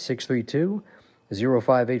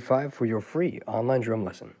 833-632-0585 for your free online drum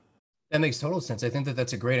lesson. That makes total sense. I think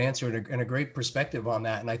that's a great answer and a great perspective on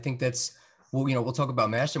that. And I think that's, well, we'll talk about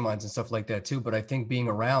masterminds and stuff like that too. But I think being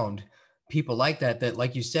around people like that,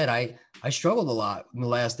 like you said, I struggled a lot in the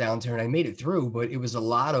last downturn. I made it through, but it was a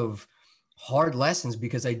lot of hard lessons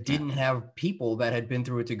because I didn't have people that had been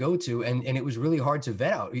through it to go to. And it was really hard to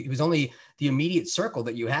vet out. It was only the immediate circle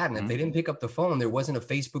that you had. And if they didn't pick up the phone, there wasn't a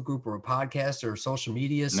Facebook group or a podcast or social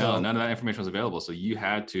media. So no, none of that information was available. So you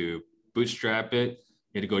had to bootstrap it.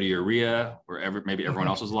 You had to go to your RIA where maybe everyone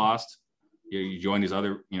else was lost. You join these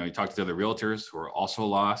other, you talk to the other realtors who are also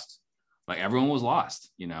lost. Like everyone was lost,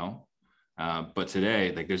 But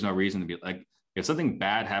today, like, there's no reason to be like, if something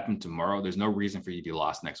bad happened tomorrow, there's no reason for you to be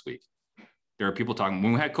lost next week. There are people talking.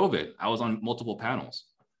 When we had COVID, I was on multiple panels,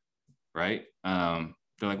 right? They're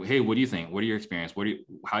like, hey, what do you think? What are your experience?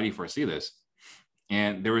 How do you foresee this?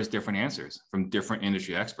 And there was different answers from different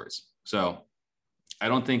industry experts. So I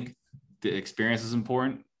don't think the experience is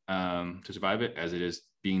important to survive it as it is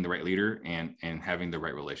being the right leader and having the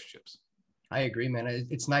right relationships. I agree, man.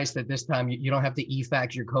 It's nice that this time you don't have to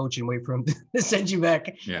e-fax your coach and wait for him to send you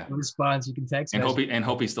back a response. You can text and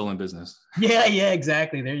hope he's still in business. Yeah,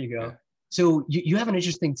 exactly. There you go. Yeah. So you have an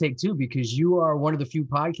interesting take too, because you are one of the few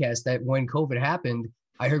podcasts that when COVID happened,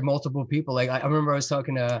 I heard multiple people. Like I remember I was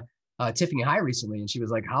talking to Tiffany High recently, and she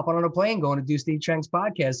was like, hopping on a plane going to do Steve Chang's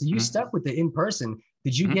podcast. So you stuck with it in person.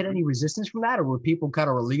 Did you get any resistance from that, or were people kind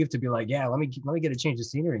of relieved to be like, yeah, let me get a change of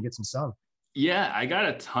scenery and get some sun? Yeah, I got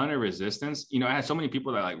a ton of resistance. You know, I had so many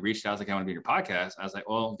people that like reached out, like, I want to be your podcast. I was like,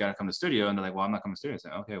 well, you got to come to the studio. And they're like, well, I'm not coming to the studio. I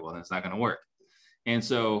said, okay, well, then it's not going to work. And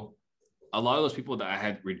so a lot of those people that I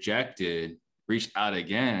had rejected reached out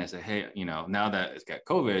again and said, hey, you know, now that it's got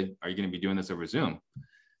COVID, are you going to be doing this over Zoom?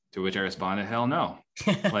 To which I responded, hell no.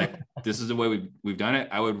 Like, this is the way we've done it.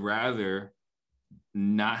 I would rather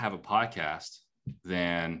not have a podcast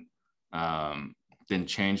than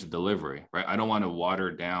change the delivery, right? I don't want to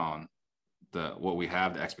water down what we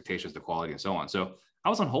have, the expectations, the quality, and so on. So I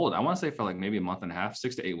was on hold, I want to say, for like maybe a month and a half,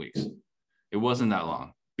 6 to 8 weeks. It wasn't that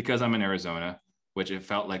long because I'm in Arizona, which it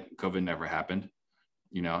felt like COVID never happened,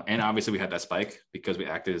 you know, and obviously we had that spike because we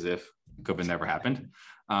acted as if COVID never happened.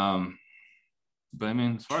 But I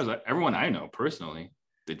mean, as far as everyone I know personally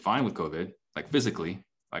did fine with COVID, like physically.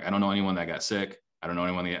 Like, I don't know anyone that got sick. I don't know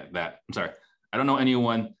anyone I don't know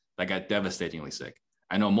anyone that got devastatingly sick.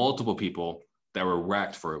 I know multiple people that were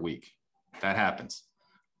wrecked for a week. That happens.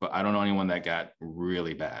 But I don't know anyone that got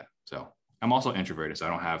really bad. So I'm also introverted, so I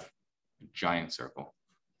don't have a giant circle.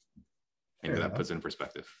 Maybe that puts it in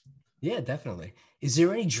perspective. Yeah, definitely. Is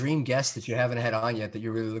there any dream guest that you haven't had on yet that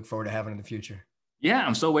you really look forward to having in the future? Yeah,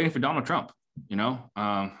 I'm still waiting for Donald Trump. You know,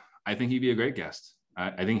 I think he'd be a great guest.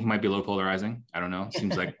 I think he might be a little polarizing. I don't know.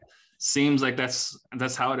 Seems like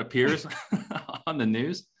that's how it appears on the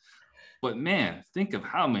news. But man, think of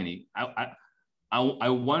how many. I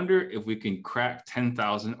wonder if we can crack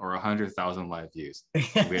 10,000 or 100,000 live views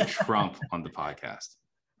if we had Trump on the podcast.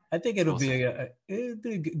 I think it'll be a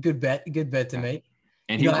good bet to make.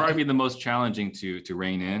 And he'll probably be the most challenging to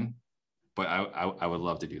rein in, but I would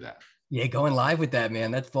love to do that. Yeah, going live with that,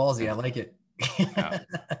 man. That's ballsy. I like it. Yeah.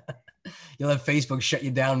 You'll have Facebook shut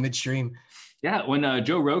you down midstream. Yeah, when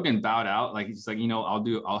Joe Rogan bowed out, like, he's like, you know,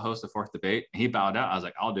 I'll host the fourth debate. And he bowed out. I was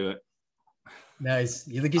like, I'll do it. Nice.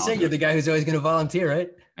 Like you said, you're the guy who's always going to volunteer, right?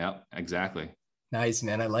 Yeah, exactly. Nice,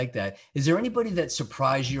 man. I like that. Is there anybody that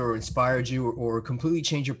surprised you or inspired you or completely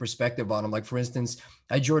changed your perspective on them? Like, for instance,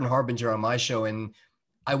 I had Jordan Harbinger on my show, and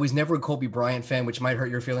I was never a Kobe Bryant fan, which might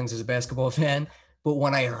hurt your feelings as a basketball fan. But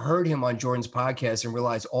when I heard him on Jordan's podcast and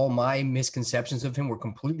realized all my misconceptions of him were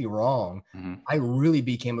completely wrong, I really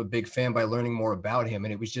became a big fan by learning more about him.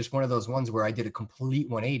 And it was just one of those ones where I did a complete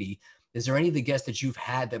 180. Is there any of the guests that you've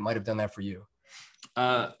had that might have done that for you?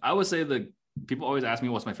 I would say that people always ask me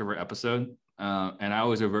what's my favorite episode. And I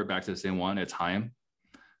always revert back to the same one. It's Chaim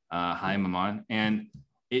Maman. And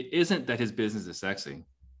it isn't that his business is sexy.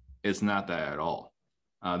 It's not that at all.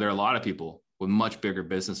 There are a lot of people with much bigger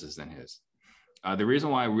businesses than his. The reason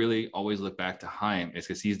why I really always look back to Chaim is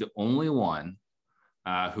because he's the only one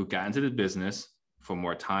who got into the business for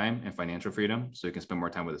more time and financial freedom so he can spend more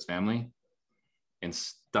time with his family and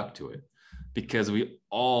stuck to it. Because we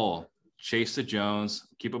all chase the Jones,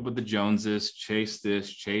 keep up with the Joneses, chase this,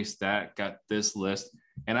 chase that, got this list.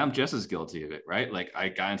 And I'm just as guilty of it, right? Like, I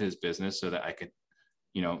got into his business so that I could,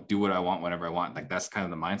 you know, do what I want, whenever I want. Like, that's kind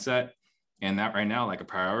of the mindset. And that right now, like, a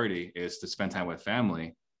priority is to spend time with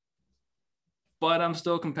family. But I'm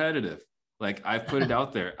still competitive. Like, I've put it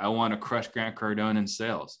out there. I want to crush Grant Cardone in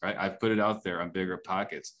sales, right? I've put it out there on Bigger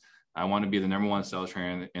Pockets. I want to be the #1 sales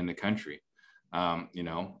trainer in the country. I've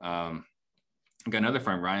got another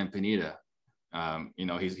friend, Ryan Pineda.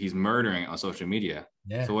 He's murdering on social media.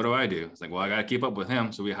 Yeah. So what do? It's like, well, I got to keep up with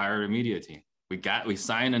him. So we hired a media team. We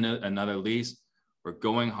signed another lease. We're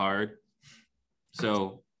going hard.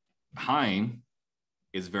 So Chaim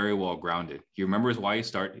is very well grounded. He remembers why he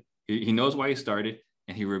started. He knows why he started,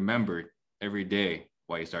 and he remembered every day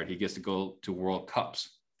why he started. He gets to go to World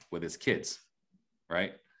Cups with his kids,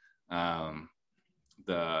 right?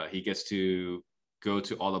 He gets to go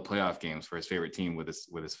to all the playoff games for his favorite team with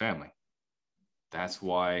his family. That's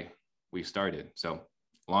why we started. So,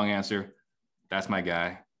 long answer, that's my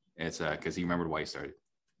guy. It's because he remembered why he started.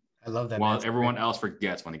 I love that. While everyone else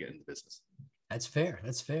forgets when they get into business. That's fair.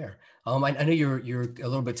 That's fair. I know you're a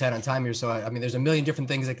little bit tight on time here, so I mean, there's a million different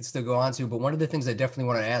things I could still go on to, but one of the things I definitely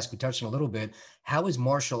want to ask, we touched on a little bit, how has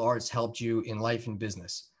martial arts helped you in life and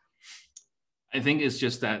business? I think it's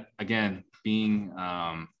just that, again, being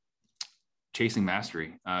chasing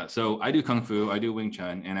mastery. So I do Kung Fu, I do Wing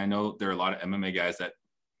Chun, and I know there are a lot of MMA guys that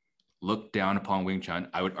look down upon Wing Chun.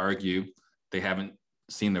 I would argue they haven't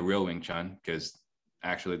seen the real Wing Chun, because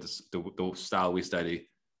actually the style we study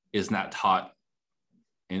is not taught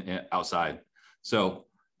outside. So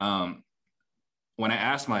when I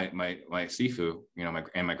asked my Sifu,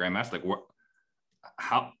 and my grandmaster, like,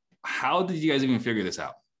 how did you guys even figure this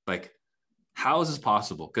out? Like, how is this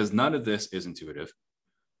possible? Because none of this is intuitive,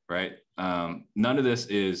 right? None of this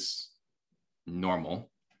is normal.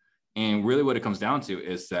 And really what it comes down to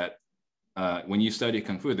is that when you study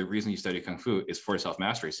Kung Fu, the reason you study Kung Fu is for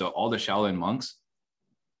self-mastery. So all the Shaolin monks,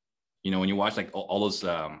 when you watch like all those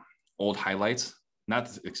old highlights, not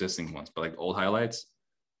the existing ones, but like old highlights,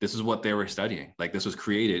 this is what they were studying. Like, this was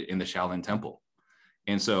created in the Shaolin temple.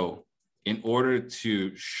 And so in order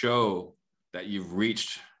to show that you've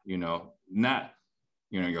reached, not,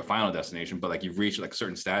 your final destination, but like you've reached like a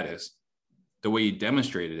certain status, the way you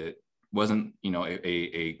demonstrated it wasn't,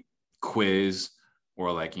 a quiz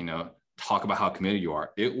or like, talk about how committed you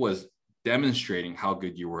are. It was demonstrating how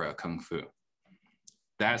good you were at Kung Fu.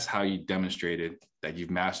 That's how you demonstrated that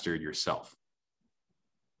you've mastered yourself.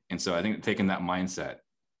 And so I think taking that mindset,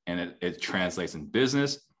 and it translates in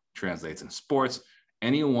business, translates in sports.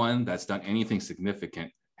 Anyone that's done anything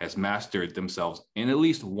significant has mastered themselves in at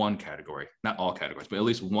least one category, not all categories, but at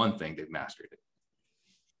least one thing they've mastered it.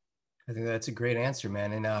 I think that's a great answer,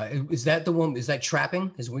 man. And is that the one, is that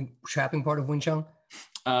trapping? Is trapping part of Wing Chun?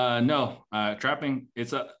 No, trapping,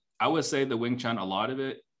 I would say the Wing Chun, a lot of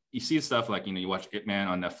it, you see stuff like, you watch Ip Man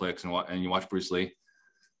on Netflix and you watch Bruce Lee.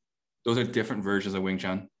 Those are different versions of Wing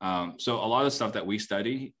Chun. So a lot of the stuff that we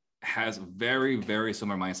study has very, very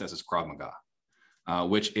similar mindsets as Krav Maga,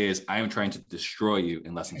 which is, I am trying to destroy you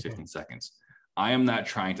in less than 15 seconds. I am not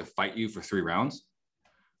trying to fight you for 3 rounds,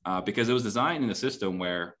 because it was designed in a system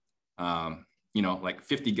where, like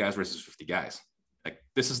 50 guys versus 50 guys. Like,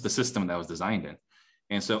 this is the system that was designed in.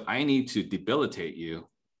 And so I need to debilitate you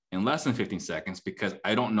in less than 15 seconds because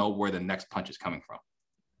I don't know where the next punch is coming from.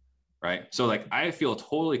 Right. So like, I feel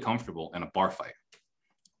totally comfortable in a bar fight,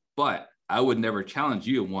 but I would never challenge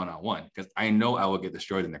you one-on-one because I know I will get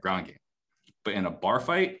destroyed in the ground game. But in a bar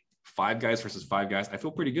fight, 5 guys versus 5 guys, I feel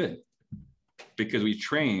pretty good because we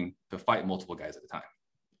train to fight multiple guys at a time.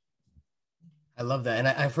 I love that. And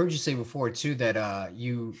I've heard you say before too, that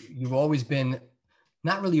you've always been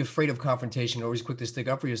not really afraid of confrontation, always quick to stick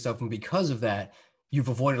up for yourself. And because of that, you've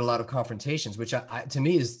avoided a lot of confrontations, which to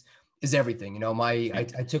me is everything. I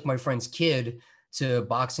took my friend's kid to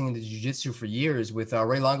boxing and to jiu-jitsu for years with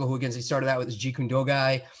Ray Longo, who again, he started out with his Jeet Kune Do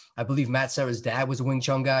guy. I believe Matt Serra's dad was a Wing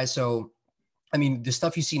Chun guy. So, I mean, the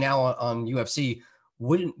stuff you see now on UFC,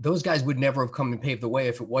 those guys would never have come and paved the way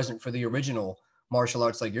if it wasn't for the original martial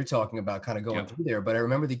arts like you're talking about kind of going through there. But I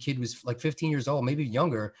remember the kid was like 15 years old, maybe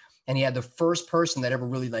younger, and he had the first person that ever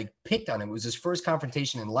really like picked on him. It was his first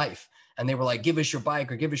confrontation in life. And they were like, give us your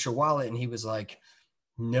bike or give us your wallet. And he was like,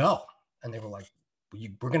 no. And they were like,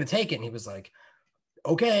 we're going to take it. And he was like,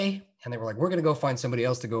 okay. And they were like, we're going to go find somebody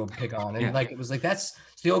else to go pick on. And like, it was like, that's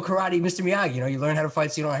the old karate, Mr. Miyagi, you learn how to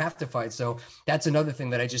fight so you don't have to fight. So that's another thing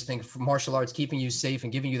that I just think for martial arts, keeping you safe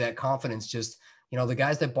and giving you that confidence, just, the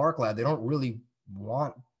guys that bark loud, they don't really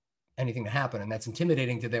want anything to happen. And that's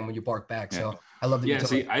intimidating to them when you bark back. So I love that. Yeah.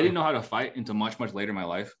 See, I didn't know how to fight until much, much later in my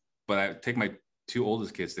life, but I take my 2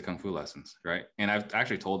 oldest kids to Kung Fu lessons. Right. And I've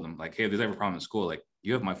actually told them like, hey, if there's ever a problem in school, like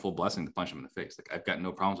you have my full blessing to punch them in the face. Like I've got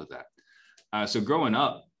no problems with that. So growing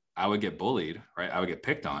up, I would get bullied, right? I would get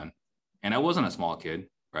picked on, and I wasn't a small kid,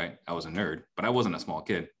 right? I was a nerd, but I wasn't a small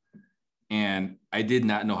kid. And I did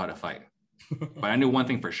not know how to fight, but I knew one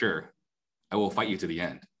thing for sure. I will fight you to the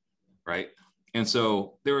end. Right. And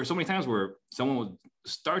so there were so many times where someone would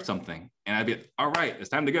start something and I'd be like, all right, it's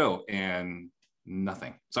time to go. And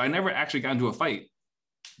nothing. So I never actually got into a fight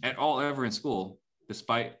at all ever in school,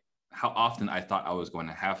 despite how often I thought I was going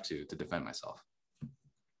to have to defend myself.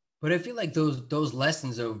 But I feel like those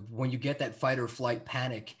lessons of when you get that fight or flight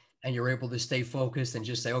panic and you're able to stay focused and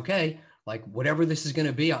just say, okay, like whatever this is going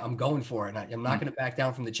to be, I'm going for it. And I'm not going to back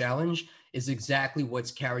down from the challenge is exactly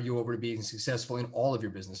what's carried you over to being successful in all of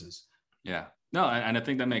your businesses. Yeah, no. And I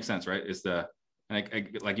think that makes sense, right? It's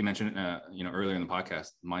like you mentioned, earlier in the podcast,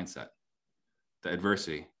 mindset, the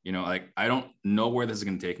adversity, like I don't know where this is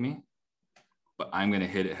going to take me, but I'm going to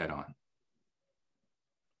hit it head on.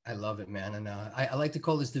 I love it, man. And I like to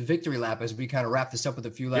call this the victory lap as we kind of wrap this up with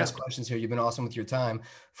a few last questions here. You've been awesome with your time.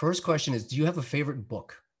 First question is, do you have a favorite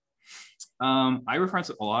book? I reference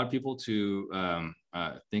a lot of people to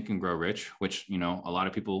Think and Grow Rich, which, you know, a lot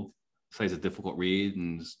of people say is a difficult read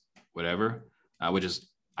and whatever, which is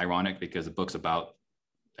ironic because the book's about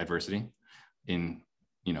adversity in,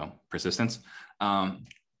 you know, persistence.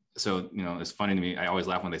 So, you know, it's funny to me. I always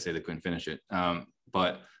laugh when they say they couldn't finish it.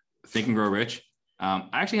 But Think and Grow Rich, I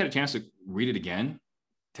actually had a chance to read it again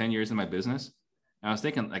 10 years in my business. And I was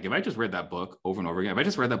thinking, like, if I just read that book over and over again, if I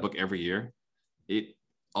just read that book every year,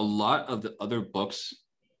 a lot of the other books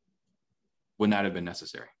would not have been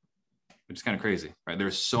necessary, which is kind of crazy, right?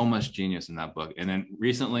 There's so much genius in that book. And then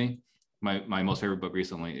recently, my most favorite book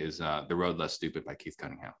recently is The Road Less Stupid by Keith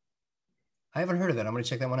Cunningham. I haven't heard of that. I'm going to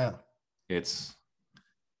check that one out. It's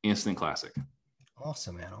instant classic.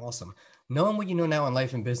 Awesome, man. Awesome. Knowing what you know now in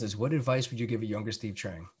life and business, what advice would you give a younger Steve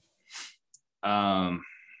Trang? I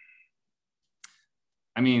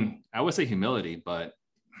mean, I would say humility, but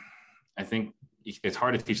I think it's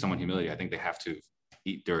hard to teach someone humility. I think they have to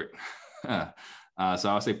eat dirt. So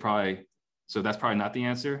I would say probably, so that's probably not the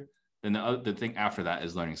answer. Then the thing after that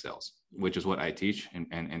is learning sales, which is what I teach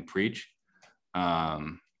and preach.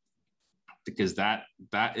 Because that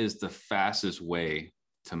is the fastest way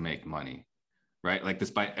to make money, right? Like,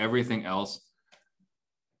 despite everything else,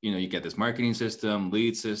 you know, you get this marketing system,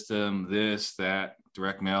 lead system, this, that,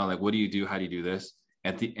 direct mail. Like, what do you do? How do you do this?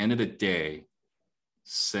 At the end of the day,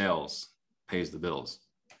 sales pays the bills.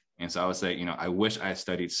 And so I would say, you know, I wish I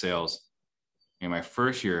studied sales in my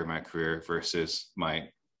first year of my career versus my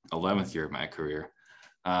 11th year of my career.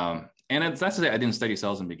 And that's to say I didn't study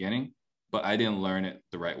sales in the beginning, but I didn't learn it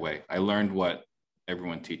the right way. I learned what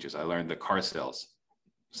everyone teaches. I learned the car sales,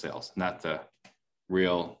 not the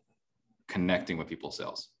real connecting with people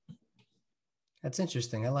sales. That's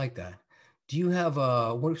interesting. I like that. Do you have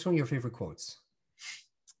what are some of your favorite quotes?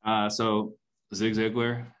 So Zig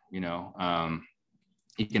Ziglar, you know,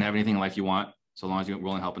 you can have anything in life you want, so long as you're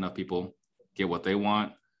willing to help enough people get what they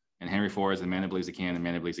want. And Henry Ford is the man that believes he can, and the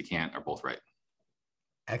man that believes he can't are both right.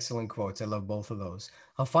 Excellent quotes. I love both of those.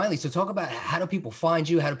 Finally, so talk about how do people find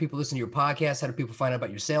you? How do people listen to your podcast? How do people find out about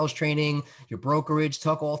your sales training, your brokerage?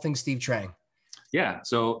 Talk all things Steve Trang. Yeah.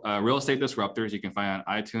 So Real Estate Disruptors, you can find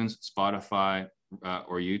on iTunes, Spotify,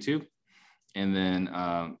 or YouTube. And then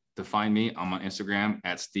to find me, I'm on Instagram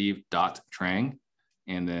at steve.trang.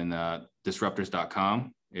 And then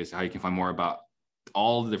disruptors.com is how you can find more about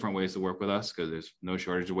all the different ways to work with us, because there's no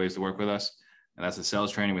shortage of ways to work with us. And that's the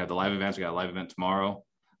sales training. We have the live events. We got a live event tomorrow.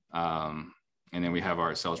 And then we have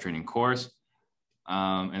our sales training course.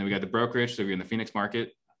 And then we got the brokerage. So if you're in the Phoenix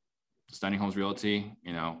market, Stunning Homes Realty,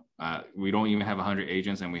 you know, we don't even have 100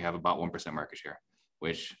 agents and we have about 1% market share,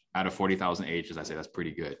 which out of 40,000 agents, I say that's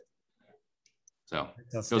pretty good. So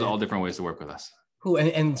those are all different ways to work with us. Cool.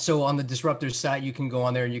 And so on the Disruptors site, you can go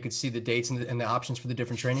on there and you can see the dates and the options for the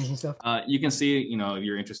different trainings and stuff. You can see, you know, if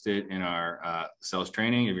you're interested in our sales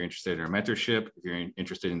training, if you're interested in our mentorship, if you're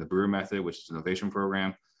interested in the Brewer Method, which is an innovation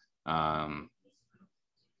program,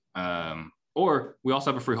 or we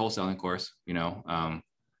also have a free wholesaling course. You know,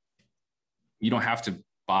 you don't have to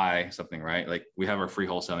buy something, right? Like, we have our free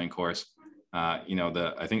wholesaling course. You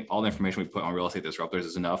know, I think all the information we put on Real Estate Disruptors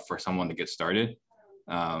is enough for someone to get started.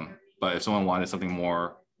 But if someone wanted something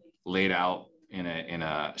more laid out in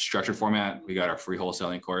a structured format, we got our free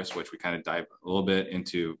wholesaling course, which we kind of dive a little bit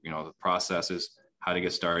into, you know, the processes, how to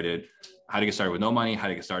get started with no money, how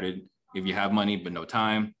to get started if you have money but no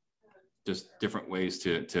time, just different ways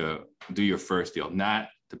to do your first deal, not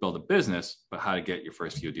to build a business, but how to get your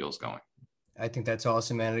first few deals going. I think that's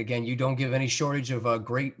awesome, man. And again, you don't give any shortage of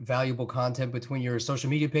great, valuable content between your social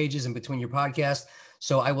media pages and between your podcast.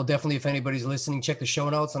 So I will definitely, if anybody's listening, check the show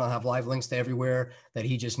notes and I'll have live links to everywhere that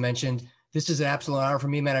he just mentioned. This is an absolute honor for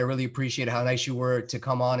me, man. I really appreciate how nice you were to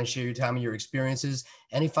come on and share your time and your experiences.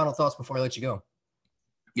 Any final thoughts before I let you go?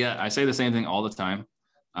 Yeah, I say the same thing all the time.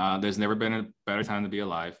 There's never been a better time to be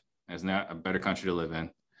alive. There's not a better country to live in.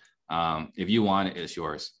 If you want it, it's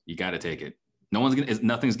yours. You got to take it.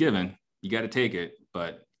 Nothing's given. You got to take it,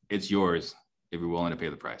 but it's yours if you're willing to pay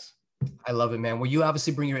the price. I love it, man. Well, you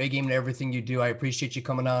obviously bring your A game to everything you do. I appreciate you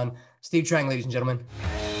coming on. Steve Trang, ladies and gentlemen.